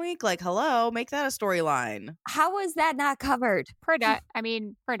Fashion Week. Like, hello, make that a storyline. How was that not covered?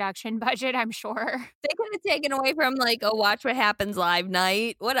 Production budget, I'm sure. They could have taken away from like a Watch What Happens live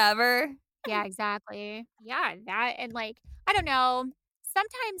night, whatever. Yeah, exactly. Yeah, that and like, I don't know.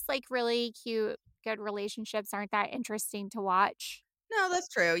 Sometimes like really cute, good relationships aren't that interesting to watch. No, that's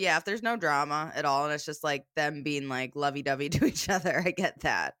true. Yeah, if there's no drama at all and it's just like them being like lovey-dovey to each other, I get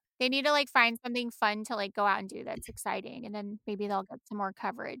that. They need to like find something fun to like go out and do that's exciting, and then maybe they'll get some more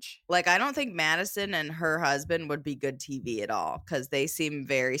coverage. Like, I don't think Madison and her husband would be good TV at all because they seem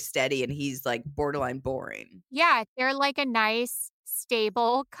very steady and he's like borderline boring. Yeah, they're like a nice,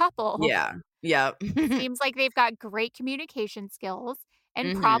 stable couple. Yeah. Yeah. Seems like they've got great communication skills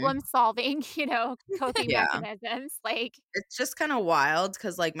and Mhm. problem solving, coping Yeah. mechanisms. Like, It's just kind of wild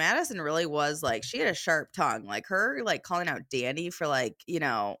because like Madison really was like, she had a sharp tongue. Like, her like calling out Danny for like,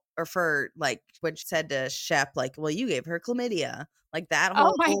 or for like when she said to Shep, like, well, you gave her chlamydia. Like that oh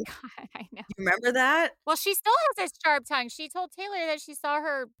whole my you God, I know. remember that? Well, she still has a sharp tongue. She told Taylor that she saw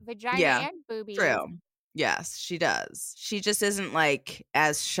her vagina Yeah, and boobies. True. Yes, she does. She just isn't like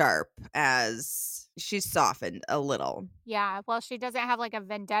as sharp as she's softened a little. Yeah, well, she doesn't have like a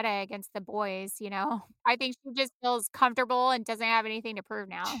vendetta against the boys, I think she just feels comfortable and doesn't have anything to prove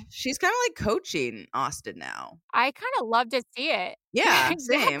now. She's kind of like coaching Austin now. I kind of love to see it. Yeah,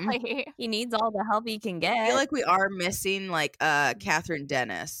 same. Exactly. He needs all the help he can get. I feel like we are missing like a Catherine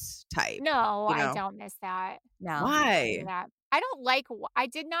Dennis type. No, You I know? don't miss that. no. I do Why? that. I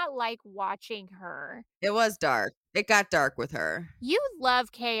did not like watching her. It was dark. It got dark with her. You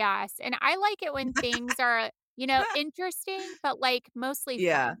love chaos, and I like it when things are, interesting, but like mostly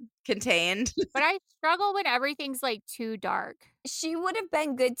Yeah. fun. Contained. But I struggle when everything's like too dark. She would have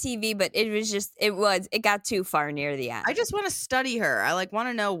been good TV, but it got too far near the end. I just want to study her. I like want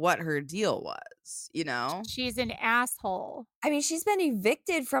to know what her deal was, She's an asshole. I mean, she's been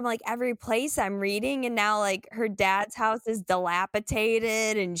evicted from like every place I'm reading, and now like her dad's house is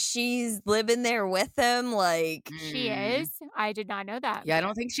dilapidated and she's living there with him. Like, She is. I did not know that. Yeah, I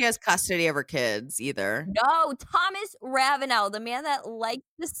don't think she has custody of her kids either. no, Thomas Ravenel, the man that likes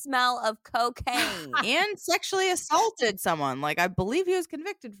the smell of cocaine. And sexually assaulted someone. Like, I believe he was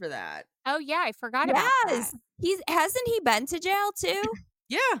convicted for that. Oh yeah, I forgot about Yes. that. Hasn't he been to jail too?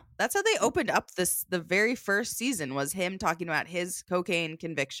 Yeah, that's how they opened up the very first season was him talking about his cocaine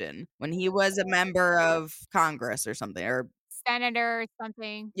conviction when he was a member of Congress or something, or Senator or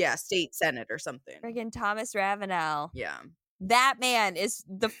something. yeah, state senate or something. Friggin' Thomas Ravenel. Yeah. That man is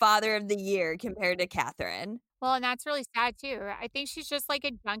the father of the year compared to Catherine. Well, and that's really sad too. I think she's just like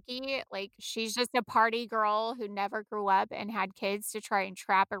a junkie. Like she's just a party girl who never grew up and had kids to try and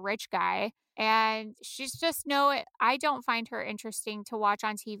trap a rich guy. And she's just I don't find her interesting to watch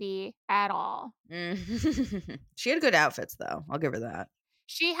on TV at all. She had good outfits though. I'll give her that.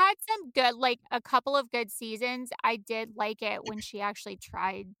 She had some good like, a couple of good seasons. I did like it when she actually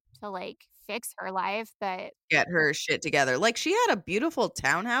tried to, like, fix her life, but Get her shit together. Like, she had a beautiful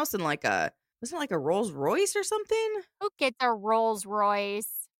townhouse and, like, wasn't it like a Rolls Royce or something? who gets a Rolls Royce?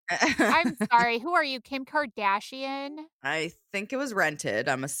 I'm sorry, who are you, Kim Kardashian? I think it was rented,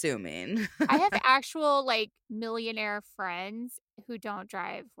 I'm assuming. I have actual, like, millionaire friends who don't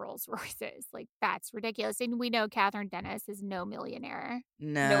drive Rolls Royces, like, that's ridiculous, and we know Catherine Dennis is no millionaire.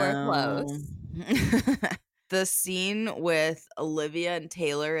 Nowhere No. close. The scene with Olivia and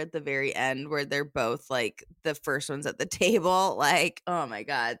Taylor at the very end where they're both, like, the first ones at the table, like, oh my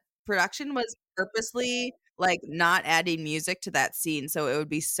god. Production was purposely, like, not adding music to that scene, so it would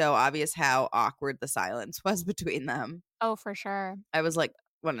be so obvious how awkward the silence was between them. Oh, for sure. I was, like,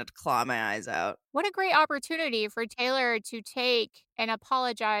 wanted to claw my eyes out. What a great opportunity for Taylor to take and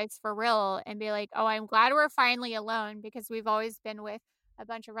apologize for real and be like, "Oh, I'm glad we're finally alone because we've always been with a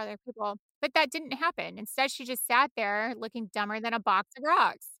bunch of other people." But that didn't happen. Instead, she just sat there looking dumber than a box of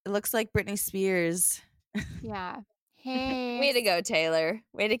rocks. It looks like Britney Spears. Yeah. Way to Hey, go, Taylor.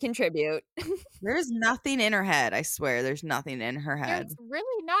 Way to contribute. There's nothing in her head, I swear, there's nothing in her head. there's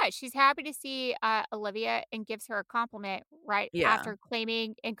really not. She's happy to see Olivia and gives her a compliment right Yeah. after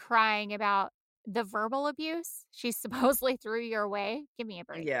claiming and crying about the verbal abuse she supposedly threw your way. Give me a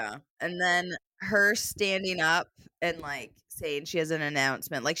break. Yeah, and then her standing up and, like, saying she has an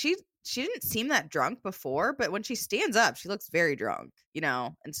announcement, like, she didn't seem that drunk before, but when she stands up, she looks very drunk, you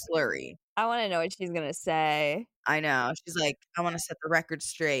know, and slurry. I want to know what she's going to say. I know, she's like, "I wanna set the record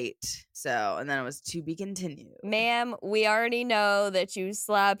straight." So, and then it was to be continued. Ma'am, we already know that you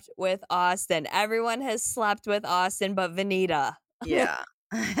slept with Austin. Everyone has slept with Austin but Vanita. Yeah.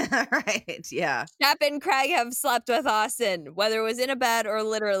 Right, yeah. Shep and Craig have slept with Austin, whether it was in a bed or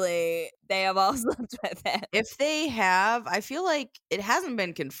literally, they have all slept with him. If they have, I feel like it hasn't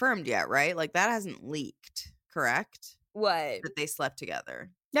been confirmed yet, right? Like, that hasn't leaked, correct? What? That they slept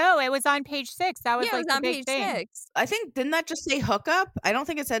together. No, it was on page 6. That was Yeah, it like was the on big page thing. 6. I think didn't that just say hookup? I don't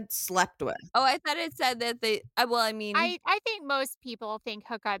think it said slept with. Oh, I thought it said that they, well, I mean, I think most people think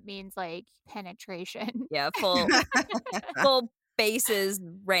hookup means like penetration. yeah, full bases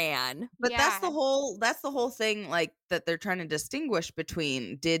ran. But that's the Yeah. whole thing, like, that they're trying to distinguish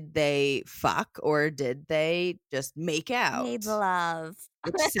between did they fuck or did they just make out? Made love.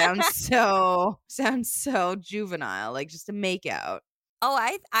 Which sounds so juvenile, like just a make out. Oh,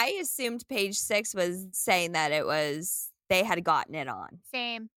 I assumed page 6 was saying that it was they had gotten it on.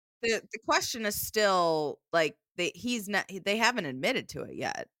 Same. The question is still like they haven't admitted to it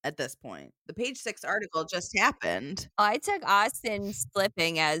yet at this point. The page 6 article just happened. Oh, I took Austin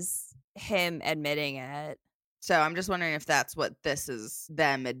slipping as him admitting it. So I'm just wondering if that's what this is,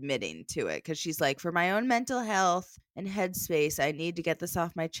 them admitting to it, because she's like, for my own mental health and headspace, I need to get this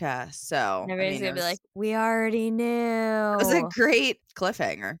off my chest. So And everybody's gonna be like, we already knew. it was a great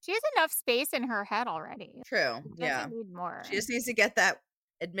cliffhanger. She has enough space in her head already. True. She Yeah. doesn't need more. She just needs to get that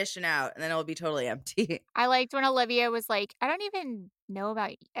admission out, and then it'll be totally empty. I liked when Olivia was like, I don't even know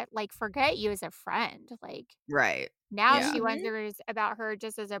about like forget you as a friend. Like Right. now Yeah. she wonders about her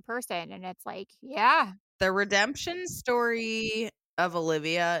just as a person. And it's like, yeah. The redemption story of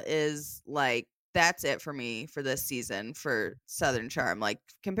Olivia is like, that's it for me for this season for Southern Charm. Like,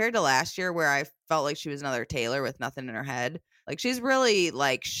 compared to last year where I felt like she was another Taylor with nothing in her head. Like, she's really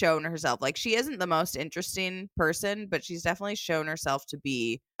like shown herself. Like, she isn't the most interesting person, but she's definitely shown herself to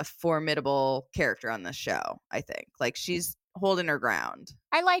be a formidable character on this show, I think. Like, she's holding her ground.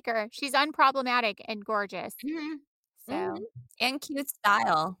 I like her. She's unproblematic and gorgeous. So Mhm. And cute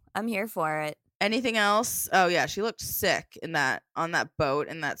style. I'm here for it. Anything else? Oh yeah, she looked sick in that on that boat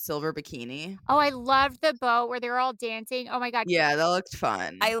in that silver bikini. oh, I loved the boat where they were all dancing. Oh my God. Yeah, that looked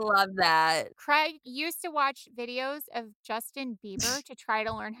fun. I love that. Craig used to watch videos of Justin Bieber to try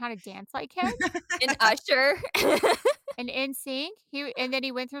to learn how to dance like him. And Usher. And NSYNC, and then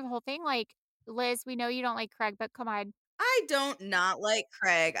he went through the whole thing like, Liz, we know you don't like Craig, but come on. I don't not like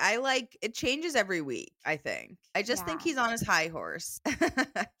Craig. I like it changes every week, I think. I just think Yeah. he's on his high horse.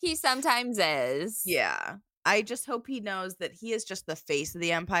 He sometimes is. Yeah. I just hope he knows that he is just the face of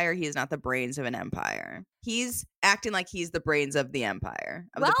the empire. He is not the brains of an empire. He's acting like he's the brains of the empire,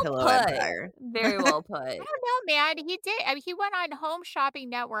 of Well the pillow put. empire. Very well put. I don't know, man. He did. I mean, he went on Home Shopping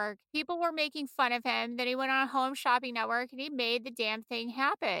Network. People were making fun of him. Then he went on Home Shopping Network and he made the damn thing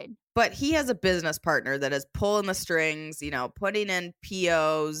happen. But he has a business partner that is pulling the strings, you know, putting in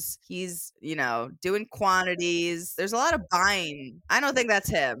POs. He's, you know, doing quantities. There's a lot of buying. I don't think that's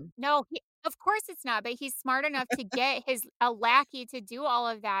him. No, Of course it's not, but he's smart enough to get a lackey to do all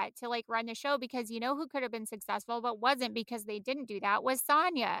of that, to, like, run the show, because you know who could have been successful but wasn't because they didn't do that was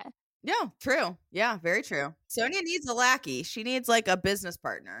Sonya. Yeah, true. Yeah, very true. Sonia needs a lackey. She needs like a business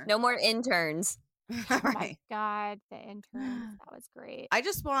partner. No more interns. Oh my Right. god, the interns, that was great. I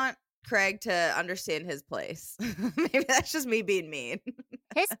just want Craig to understand his place. Maybe that's just me being mean.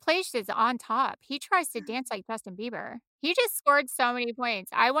 His place is on top. He tries to dance like Justin Bieber. He just scored so many points.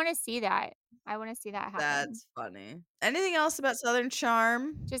 I wanna see that. I wanna see that happen. That's funny. Anything else about Southern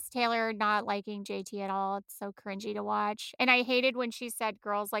Charm? Just Taylor not liking JT at all. It's so cringy to watch. And I hated when she said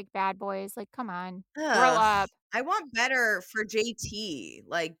girls like bad boys. Like, come on, grow Ugh. up. I want better for JT.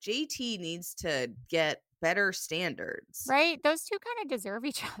 Like, JT needs to get better standards. Right? Those two kind of deserve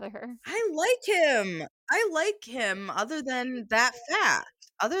each other. I like him. I like him other than that fact.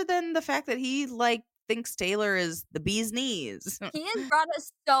 Other than the fact that he like thinks Taylor is the bee's knees. He has brought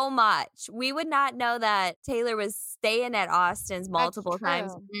us so much. We would not know that Taylor was staying at Austin's multiple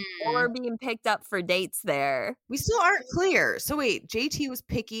times true. or being picked up for dates there. We still aren't clear. So wait, JT was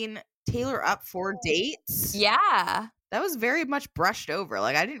picking Taylor up for dates? Yeah. That was very much brushed over.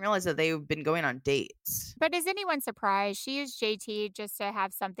 Like, I didn't realize that they've been going on dates. But is anyone surprised? She used JT just to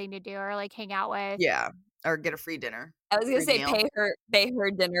have something to do or like hang out with. Yeah. Or get a free dinner. I was gonna Free say meal. pay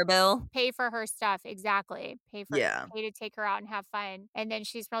her dinner bill. Pay for her stuff. Exactly. Pay to take her out and have fun. And then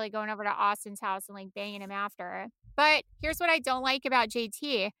she's probably going over to Austin's house and like banging him after. But here's what I don't like about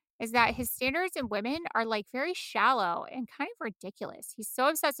JT is that his standards in women are like very shallow and kind of ridiculous. He's so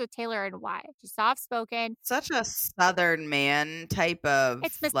obsessed with Taylor, and why? She's soft spoken. Such a Southern man type of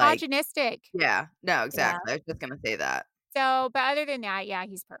It's like, misogynistic. yeah. No, exactly. I was just gonna say that. So, but other than that, yeah,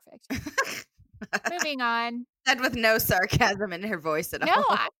 he's perfect. Moving on. Said with no sarcasm in her voice at No,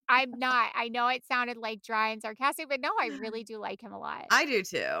 all. I'm not. I know it sounded like dry and sarcastic, but no, I really do like him a lot. I do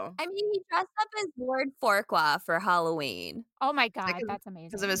too. I mean, he dressed up as Lord Farquaad for Halloween. Oh my God, Because- that's amazing.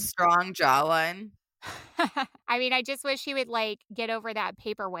 Because of his strong jawline. I mean, I just wish he would like get over that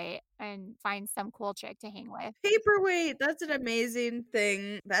paperweight and find some cool chick to hang with. Paperweight. That's an amazing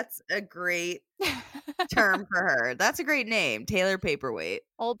thing. That's a great term for her. That's a great name. Taylor Paperweight.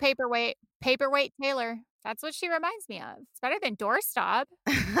 Old paperweight Taylor. That's what she reminds me of. It's better than doorstop.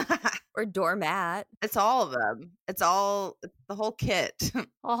 Or doormat. It's all of them. It's the whole kit.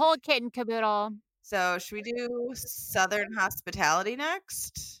 A whole kit and caboodle. So should we do Southern Hospitality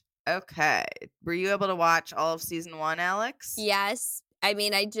next? Okay. Were you able to watch all of season 1, Alex? Yes. I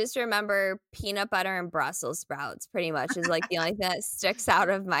mean, I just remember peanut butter and Brussels sprouts pretty much is like the only thing that sticks out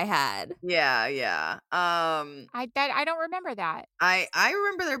of my head. Yeah. I don't remember that. I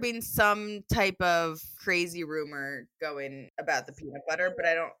remember there being some type of crazy rumor going about the peanut butter, but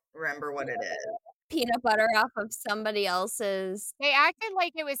I don't remember what it is. Peanut butter off of somebody else's. They acted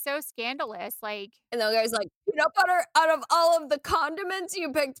like it was so scandalous. Like, And the guy's like, peanut butter out of all of the condiments you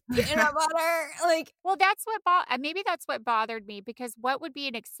picked peanut butter. Like, well, that's what maybe that's what bothered me, because what would be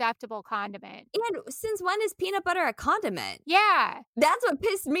an acceptable condiment? and since when is peanut butter a condiment? Yeah. That's what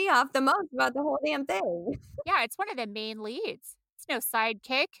pissed me off the most about the whole damn thing. Yeah, it's one of the main leads. It's no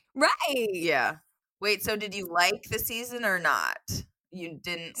sidekick. Right. Yeah. Wait, so did you like the season or not? You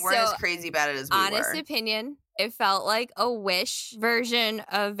weren't as So, crazy about it as we Honest were. opinion, it felt like a Wish version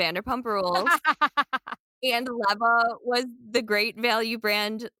of Vanderpump Rules. And Leva was the great value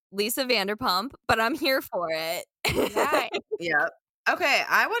brand Lisa Vanderpump, but I'm here for it. Yeah. Yeah. Okay,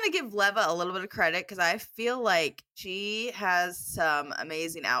 I want to give Leva a little bit of credit because I feel like she has some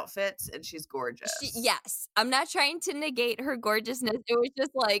amazing outfits and she's gorgeous. Yes, I'm not trying to negate her gorgeousness. It was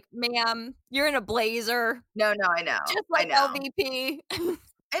just like, ma'am, you're in a blazer, No, I know. just I like know. LVP.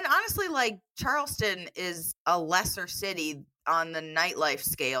 And honestly, like Charleston is a lesser city on the nightlife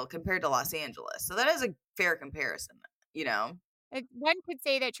scale compared to Los Angeles. So that is a fair comparison, you know? One could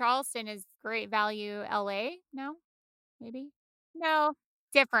say that Charleston is great value LA. No? Maybe? No.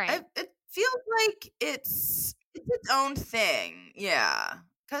 Different. It feels like it's its own thing. Yeah.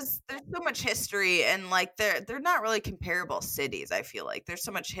 Because there's so much history and like they're not really comparable cities, I feel like. There's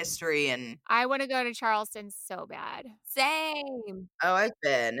so much history and I want to go to Charleston so bad. Same. oh, I've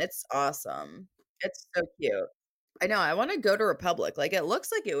been. It's awesome. It's so cute. I know. I want to go to Republic. Like it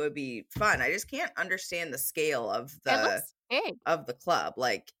looks like it would be fun. I just can't understand the scale of It looks big. the club.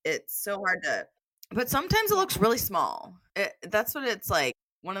 Like it's so hard to. But sometimes it looks really small. That's what it's like.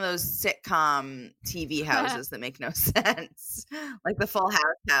 One of those sitcom TV houses that make no sense. Like the Full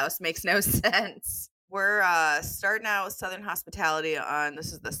House makes no sense. We're starting out with Southern Hospitality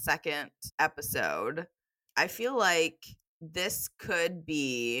this is the second episode. I feel like this could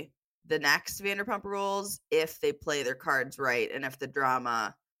be the next Vanderpump Rules if they play their cards right and if the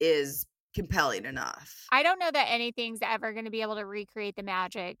drama is compelling enough. I don't know that anything's ever going to be able to recreate the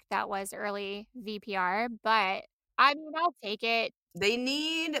magic that was early VPR, but I mean, I'll take it. They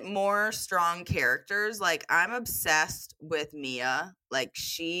need more strong characters. Like, I'm obsessed with Mia. Like,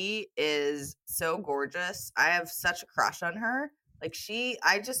 she is so gorgeous. I have such a crush on her. Like, she's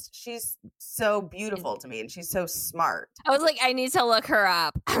so beautiful to me, and she's so smart. I was like, I need to look her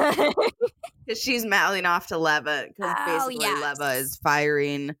up. Because she's mouthing off to Leva, because Oh, basically yes. Leva is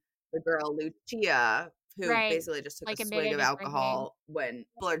firing the girl Lucia, who Right. basically just took Like a swig admitted of to drinking. alcohol when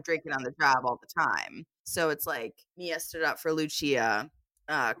people are drinking on the job all the time. So it's like Mia stood up for Lucia,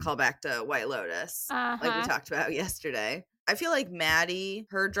 call back to White Lotus, like we Uh-huh. talked about yesterday. I feel like Maddie,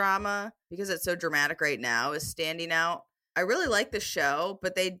 her drama, because it's so dramatic right now, is standing out. I really like the show,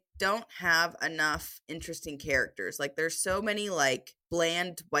 but they don't have enough interesting characters. Like, there's so many like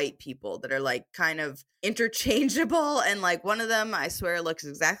bland white people that are like kind of interchangeable, and like one of them, I swear, looks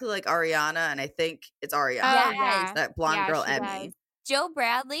exactly like Ariana, and I think it's Ariana, Oh, Yes. yeah. that blonde Yeah, girl she Emmy. does. Joe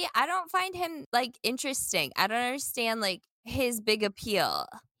Bradley, I don't find him like interesting. I don't understand like his big appeal.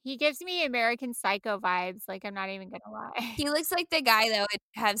 He gives me American Psycho vibes. Like, I'm not even going to lie. He looks like the guy that would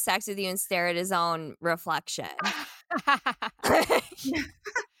have sex with you and stare at his own reflection.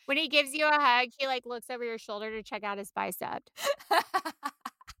 When he gives you a hug, he like looks over your shoulder to check out his bicep.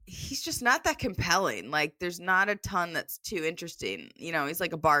 He's just not that compelling. Like, there's not a ton that's too interesting. You know, he's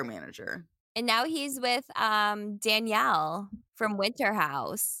like a bar manager. And now he's with Danielle from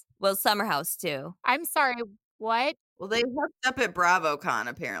Winterhouse. Well, Summer House too. I'm sorry, what? Well, they hooked up at BravoCon,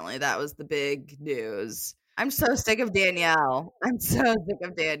 apparently. That was the big news. I'm so sick of Danielle. I'm so sick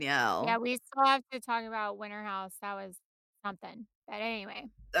of Danielle. Yeah, we still have to talk about Winterhouse. That was something. But anyway.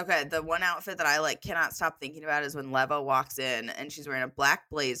 Okay, the one outfit that I like cannot stop thinking about is when Leva walks in and she's wearing a black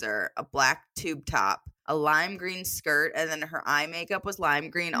blazer, a black tube top, a lime green skirt, and then her eye makeup was lime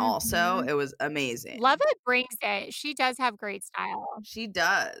green also. Mhm. It was amazing. Love it brings it. She does have great style. She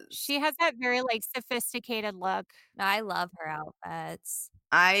does. She has that very like sophisticated look. No, I love her outfits.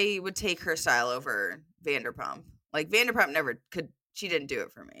 I would take her style over Vanderpump. Like, Vanderpump never could. She didn't do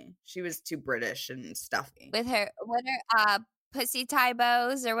it for me. She was too British and stuffy. With her, what are pussy tie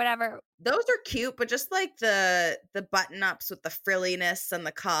bows or whatever? Those are cute, but just like the button ups with the frilliness and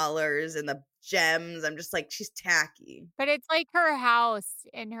the collars and the gems, I'm just like, she's tacky. But it's like her house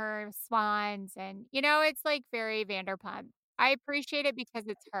and her swans, and it's like very Vanderpump. I appreciate it because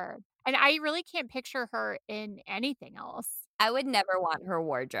it's her. And I really can't picture her in anything else. I would never want her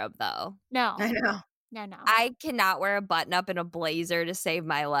wardrobe though. No. I know. No. I cannot wear a button up and a blazer to save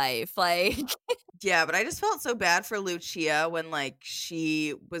my life. Like, Yeah, but I just felt so bad for Lucia when like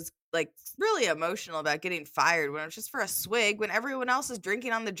she was like really emotional about getting fired when it was just for a swig when everyone else is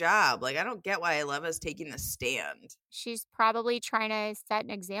drinking on the job. Like, I don't get why Leva's taking a stand. She's probably trying to set an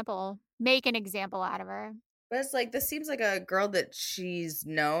example, make an example out of her. But it's like, this seems like a girl that she's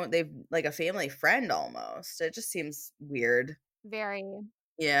known. They've like a family friend almost. It just seems weird. Very.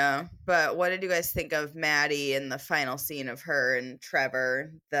 Yeah. But what did you guys think of Maddie in the final scene of her and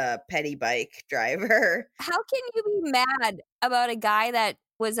Trevor, the petty bike driver? how can you be mad about a guy that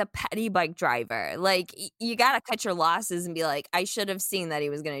was a petty bike driver? Like, you got to cut your losses and be like, I should have seen that he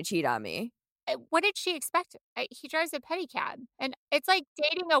was going to cheat on me. What did she expect? He drives a pedicab, and it's like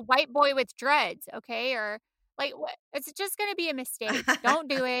dating a white boy with dreads, okay? Or like, what? It's just going to be a mistake. Don't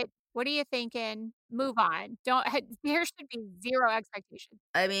do it. What are you thinking? Move on. Don't. There should be zero expectation.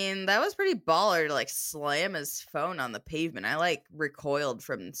 I mean, that was pretty baller to like slam his phone on the pavement. I like recoiled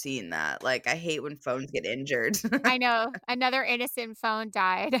from seeing that. Like, I hate when phones get injured. I know another innocent phone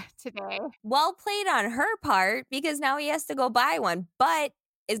died today. Well played on her part, because now he has to go buy one. But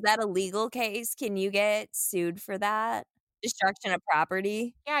is that a legal case? Can you get sued for that? Destruction of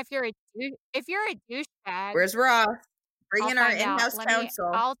property? Yeah, if you're a douchebag, Where's Ross? Bring I'll in our find out. in-house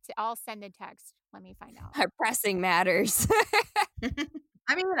counsel. I'll send the text. Let me find out. Our pressing matters.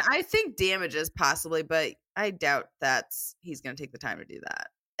 I mean, I think damages possibly, but I doubt he's going to take the time to do that.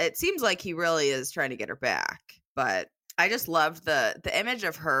 It seems like he really is trying to get her back, but I just love the image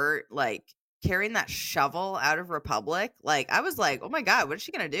of her like carrying that shovel out of Republic. Like, I was like, oh my God, what is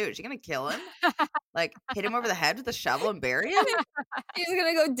she going to do? Is she going to kill him? Like, hit him over the head with a shovel and bury him? He's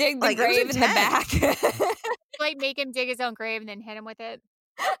going to go dig the Like, it was grave in the intense. back. Like make him dig his own grave and then hit him with it.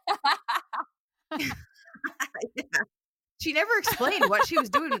 Yeah. She never explained what she was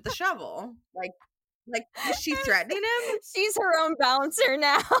doing with the shovel. Like was she threatening him? She's her own bouncer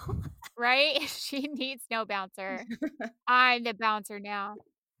now. Right? She needs no bouncer. I'm the bouncer now.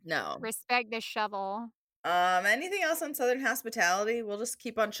 No. Respect the shovel. Anything else on Southern Hospitality? We'll just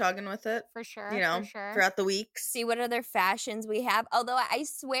keep on chugging with it, For sure. you know, For sure. throughout the weeks. See what other fashions we have. Although I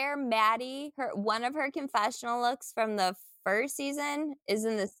swear Maddie, one of her confessional looks from the first season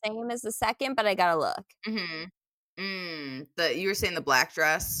isn't the same as the second, but I gotta look. Mm-hmm. You were saying the black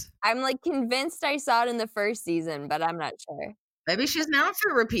dress? I'm like convinced I saw it in the first season, but I'm not sure. Maybe she's known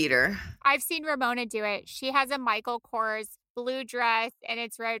for a repeater. I've seen Ramona do it. She has a Michael Kors blue dress and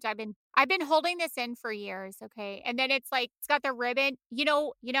it's red. I've been holding this in for years, okay? And then it's like it's got the ribbon. You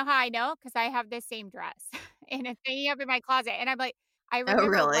know how I know? Because I have the same dress and it's hanging up in my closet. And I'm like, I remember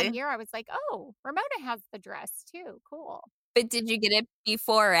really? one year I was like, oh, Ramona has the dress too. Cool. But did you get it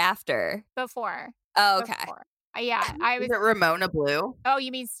before or after? Before. Oh, okay. Before. Yeah, I was. Is it Ramona Blue? Oh,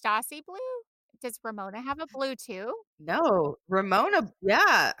 you mean Stassi Blue? Does Ramona have a blue too? No, Ramona.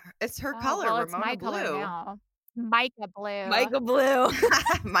 Yeah, it's her color. Well, Ramona it's my Blue. color now. Micah blue. Michael Blue.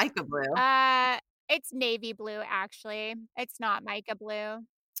 Micah Blue. It's navy blue actually. It's not Micah blue.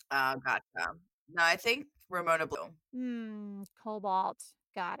 Oh, gotcha. No, I think Ramona Blue. Cobalt.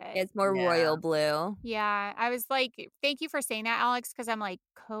 Got it. It's more Yeah. royal blue. Yeah, I was like, thank you for saying that, Alex, because I'm like,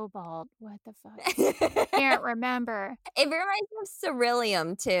 cobalt. What the fuck? Can't remember. It reminds me of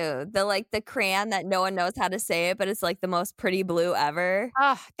ceruleum too. The crayon that no one knows how to say it, but it's like the most pretty blue ever.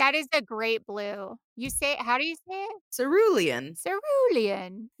 Oh, that is a great blue. You say it, how do you say it? Cerulean.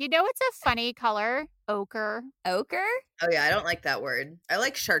 Cerulean. You know it's a funny color? Ochre. Ochre? Oh yeah, I don't like that word. I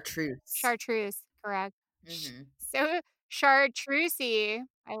like chartreuse. Chartreuse, correct. Mhm. So chartreusey.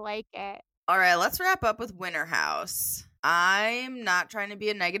 I like it. All right, let's wrap up with Winterhouse. I'm not trying to be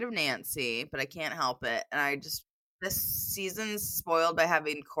a negative Nancy, but I can't help it. And this season's spoiled by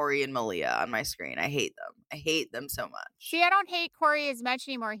having Corey and Malia on my screen. I hate them. I hate them so much. See, I don't hate Corey as much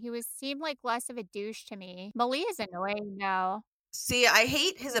anymore. Seemed like less of a douche to me. Malia's annoying now. See, I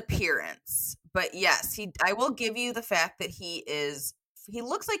hate his appearance, but yes, I will give you the fact that he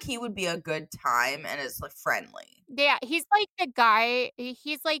looks like he would be a good time and is like friendly. Yeah, he's like the guy.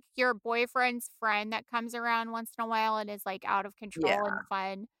 He's like your boyfriend's friend that comes around once in a while and is like out of control and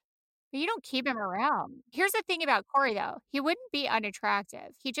fun. But you don't keep him around. Here's the thing about Corey, though. He wouldn't be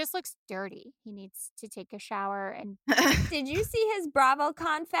unattractive. He just looks dirty. He needs to take a shower and. Did you see his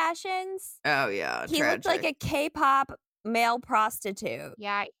BravoCon fashions? Oh yeah, He looked like a K-pop male prostitute.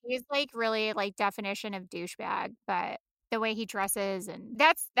 Yeah, he's like really like definition of douchebag, but the way he dresses and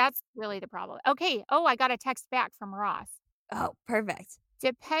that's really the problem. Okay. Oh, I got a text back from Ross. Oh, perfect.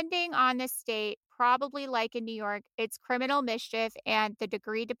 Depending on the state, probably like in New York, it's criminal mischief and the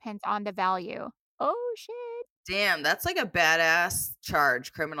degree depends on the value. Oh, shit. Damn, that's like a badass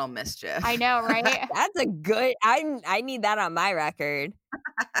charge, criminal mischief. I know, right? That's a good. I need that on my record.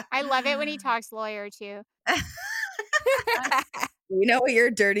 I love it when he talks lawyer too. You know what your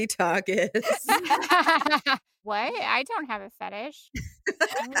dirty talk is. What? I don't have a fetish.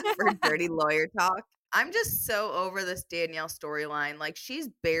 For dirty lawyer talk. I'm just so over this Danielle storyline. Like, she's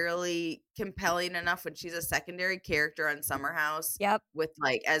barely compelling enough when she's a secondary character on Summer House. Yep. With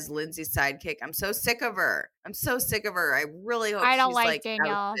like as Lindsay's sidekick. I'm so sick of her. I really hope I don't she's like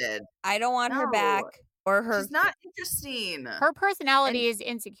Danielle. ousted. I don't want her No. back or her. She's not interesting. Her personality is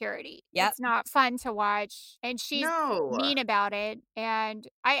insecurity. Yep. It's not fun to watch. And she's No. mean about it. And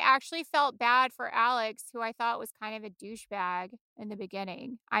I actually felt bad for Alex, who I thought was kind of a douchebag in the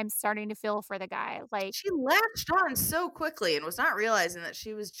beginning. I'm starting to feel for the guy. Like, She latched on so quickly and was not realizing that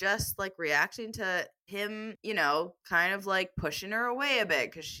she was just like reacting to him, kind of like pushing her away a bit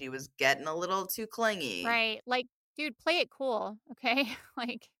because she was getting a little too clingy. right. Like, dude, play it cool. Okay.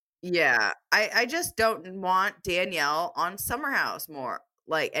 Like, Yeah. I just don't want Danielle on Summer House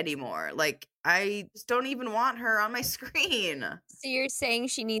anymore. Like, I just don't even want her on my screen. So you're saying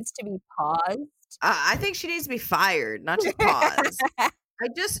she needs to be paused? I think she needs to be fired, not just paused.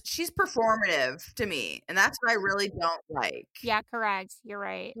 She's performative to me, and that's what I really don't like. yeah, correct. You're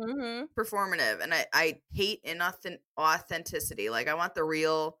right. Mm-hmm. Performative, and I hate authenticity. Like, I want the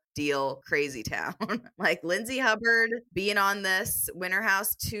real deal crazy town. Like Lindsay Hubbard being on this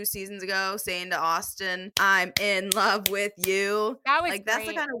Winterhouse 2 seasons ago saying to Austin, I'm in love with you. That was like, that's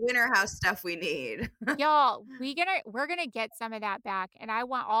the great. kind of Winterhouse stuff we need. Y'all, we're gonna get some of that back. And I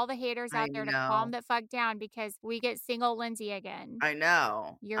want all the haters out I there to know. calm the fuck down because we get single Lindsay again. I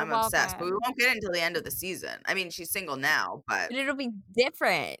know. You're I'm obsessed, but we welcome. won't get it until the end of the season. I mean, she's single now, but But it'll be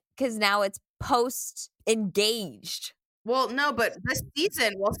different because now it's post engaged. well, no, but this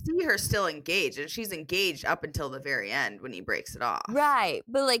season we'll see her still engaged, and she's engaged up until the very end when he breaks it off. Right.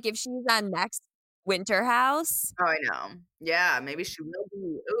 But like if she's on next Winterhouse. Oh, I know. Yeah, maybe she will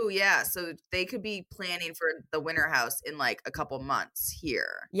be. Oh, yeah. So they could be planning for the Winterhouse in like a couple months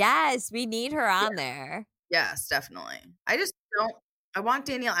here. Yes, we need her on there. Yes, definitely. I just don't. I want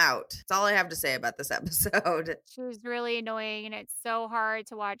Danielle out. That's all I have to say about this episode. She was really annoying, and it's so hard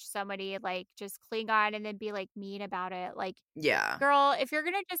to watch somebody like just cling on and then be like mean about it. Like, Yeah. girl, if you're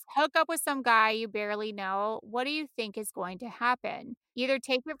gonna just hook up with some guy you barely know, what do you think is going to happen? Either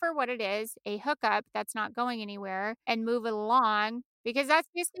take it for what it is, a hookup that's not going anywhere, and move it along, because that's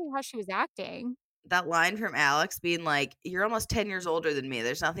basically how she was acting. That line from Alex being like, "You're almost 10 years older than me.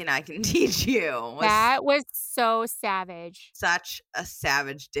 There's nothing I can teach you," was That was so savage. such a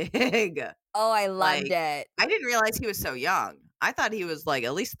savage dig. Oh, I loved Like, it. I didn't realize he was so young. I thought he was like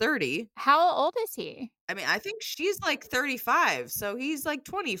at least 30. How old is he? I mean, I think she's like 35, so he's like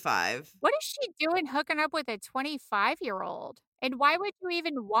 25. What is she doing hooking up with a 25-year-old? And why would you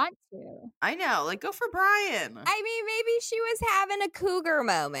even want to? I know. Like, go for Brian. I mean, maybe she was having a cougar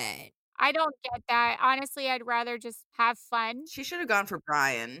moment. I don't get that. Honestly, I'd rather just have fun. She should have gone for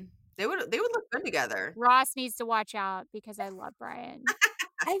Brian. They would look good together. Ross needs to watch out because I love Brian.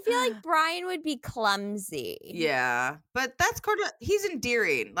 I feel like Brian would be clumsy. Yeah, but that's he's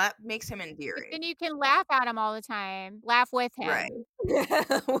endearing. That makes him But endearing. then you can laugh at him all the time. Laugh with him. Right.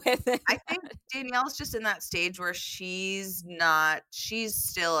 With it. I think Danielle's just in that stage where she's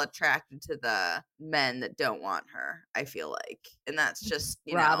still attracted to the men that don't want her, I feel like. And that's just,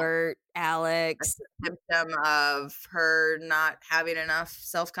 Robert, that's Alex. a symptom of her not having enough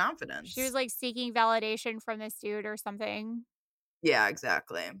self-confidence. She was like seeking validation from this dude or something. Yeah,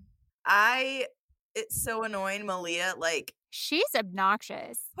 exactly. It's so annoying, Malia, like She's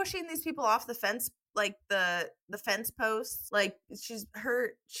obnoxious. pushing these people off the fence, like the fence posts. Like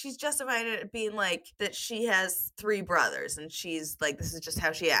she's justifying it being like that she has 3 brothers and she's like, this is just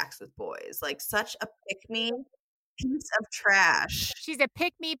how she acts with boys. Like such a pick-me piece of trash. She's a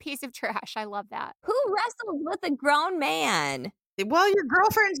pick-me piece of trash. I love that. Who wrestles with a grown man? Well, your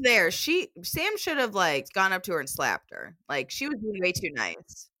girlfriend's there. Sam should have like gone up to her and slapped her. Like she was being way too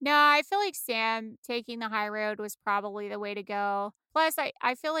nice. No, I feel like Sam taking the high road was probably the way to go. Plus,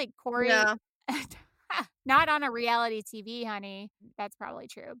 I feel like Corey, Yeah. not on a reality TV, honey. That's probably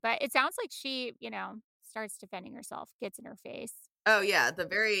true. But it sounds like she, starts defending herself, gets in her face. Oh yeah, at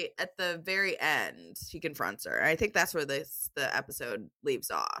the very end, he confronts her. I think that's where the episode leaves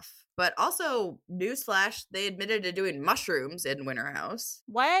off. But also, newsflash, they admitted to doing mushrooms in Winterhouse.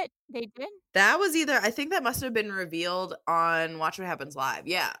 What? They did? That was I think that must have been revealed on Watch What Happens Live.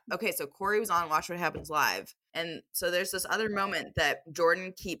 Yeah. Okay, so Corey was on Watch What Happens Live. And so there's this other moment that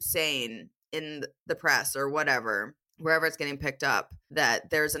Jordan keeps saying in the press or whatever, wherever it's getting picked up, that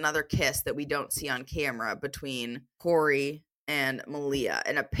there's another kiss that we don't see on camera between Corey and Malia.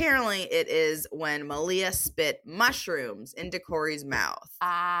 And apparently it is when Malia spit mushrooms into Corey's mouth.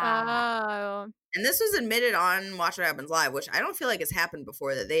 Oh. And this was admitted on Watch What Happens Live, which I don't feel like has happened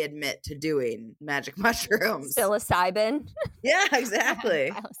before, that they admit to doing magic mushrooms. Psilocybin. Yeah,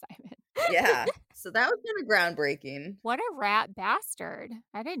 exactly. Psilocybin. Yeah. So that was kind of groundbreaking. What a rat bastard.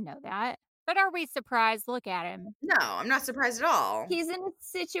 I didn't know that. But are we surprised? Look at him. No, I'm not surprised at all. He's in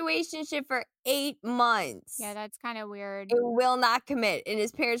a situationship for 8 months. Yeah, that's kind of weird. And will not commit. And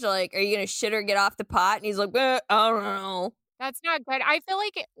his parents are like, are you going to shit or get off the pot? And he's like, I don't know. That's not good. I feel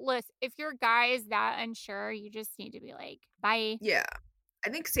like, listen, if your guy is that unsure, you just need to be like, bye. Yeah. I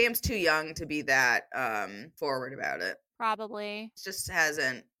think Sam's too young to be that forward about it. Probably. Just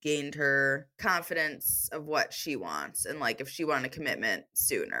hasn't gained her confidence of what she wants. And like if she wanted a commitment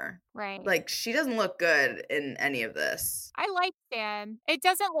sooner. Right. Like she doesn't look good in any of this. I like Sam. It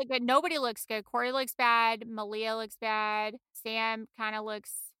doesn't look good. Nobody looks good. Corey looks bad. Malia looks bad. Sam kind of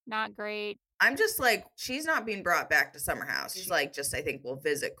looks not great. I'm just like, she's not being brought back to Summer House. She's like, just I think we'll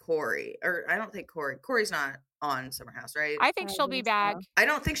visit Corey. Or I don't think Corey's not on Summer House, right? I think she'll be back. I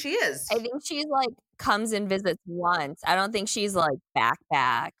don't think she is. I think she's like comes and visits once. I don't think she's like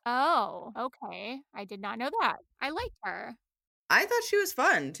back. Oh, okay. I did not know that. I liked her. I thought she was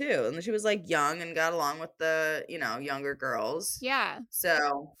fun too. And she was like young and got along with the, younger girls. Yeah.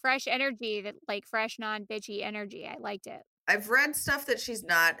 So Fresh energy, that like fresh, non-bitchy energy. I liked it. I've read stuff that she's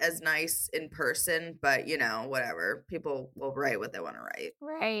not as nice in person, but whatever. People will write what they want to write.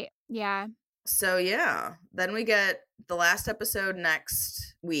 Right. Yeah. So yeah, then we get the last episode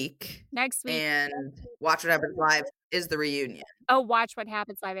next week. Next week. And Watch What Happens Live is the reunion. Oh, Watch What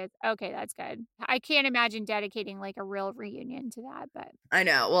Happens Live is okay. That's good. I can't imagine dedicating like a real reunion to that, but I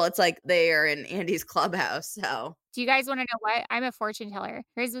know. Well, it's like they are in Andy's clubhouse. So do you guys want to know what? I'm a fortune teller.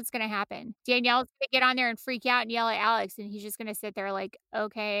 Here's what's going to happen. Danielle's going to get on there and freak out and yell at Alex, and he's just going to sit there like,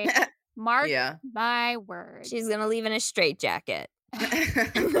 okay. Mark Yeah. my words. She's gonna leave in a straitjacket.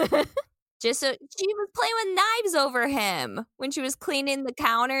 Just so she was playing with knives over him when she was cleaning the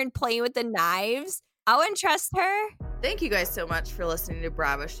counter and playing with the knives. I wouldn't trust her. Thank you guys so much for listening to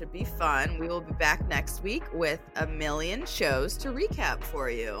Bravo Should Be Fun. We will be back next week with a million shows to recap for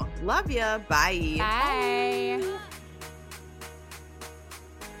you. Love ya. Bye. Bye.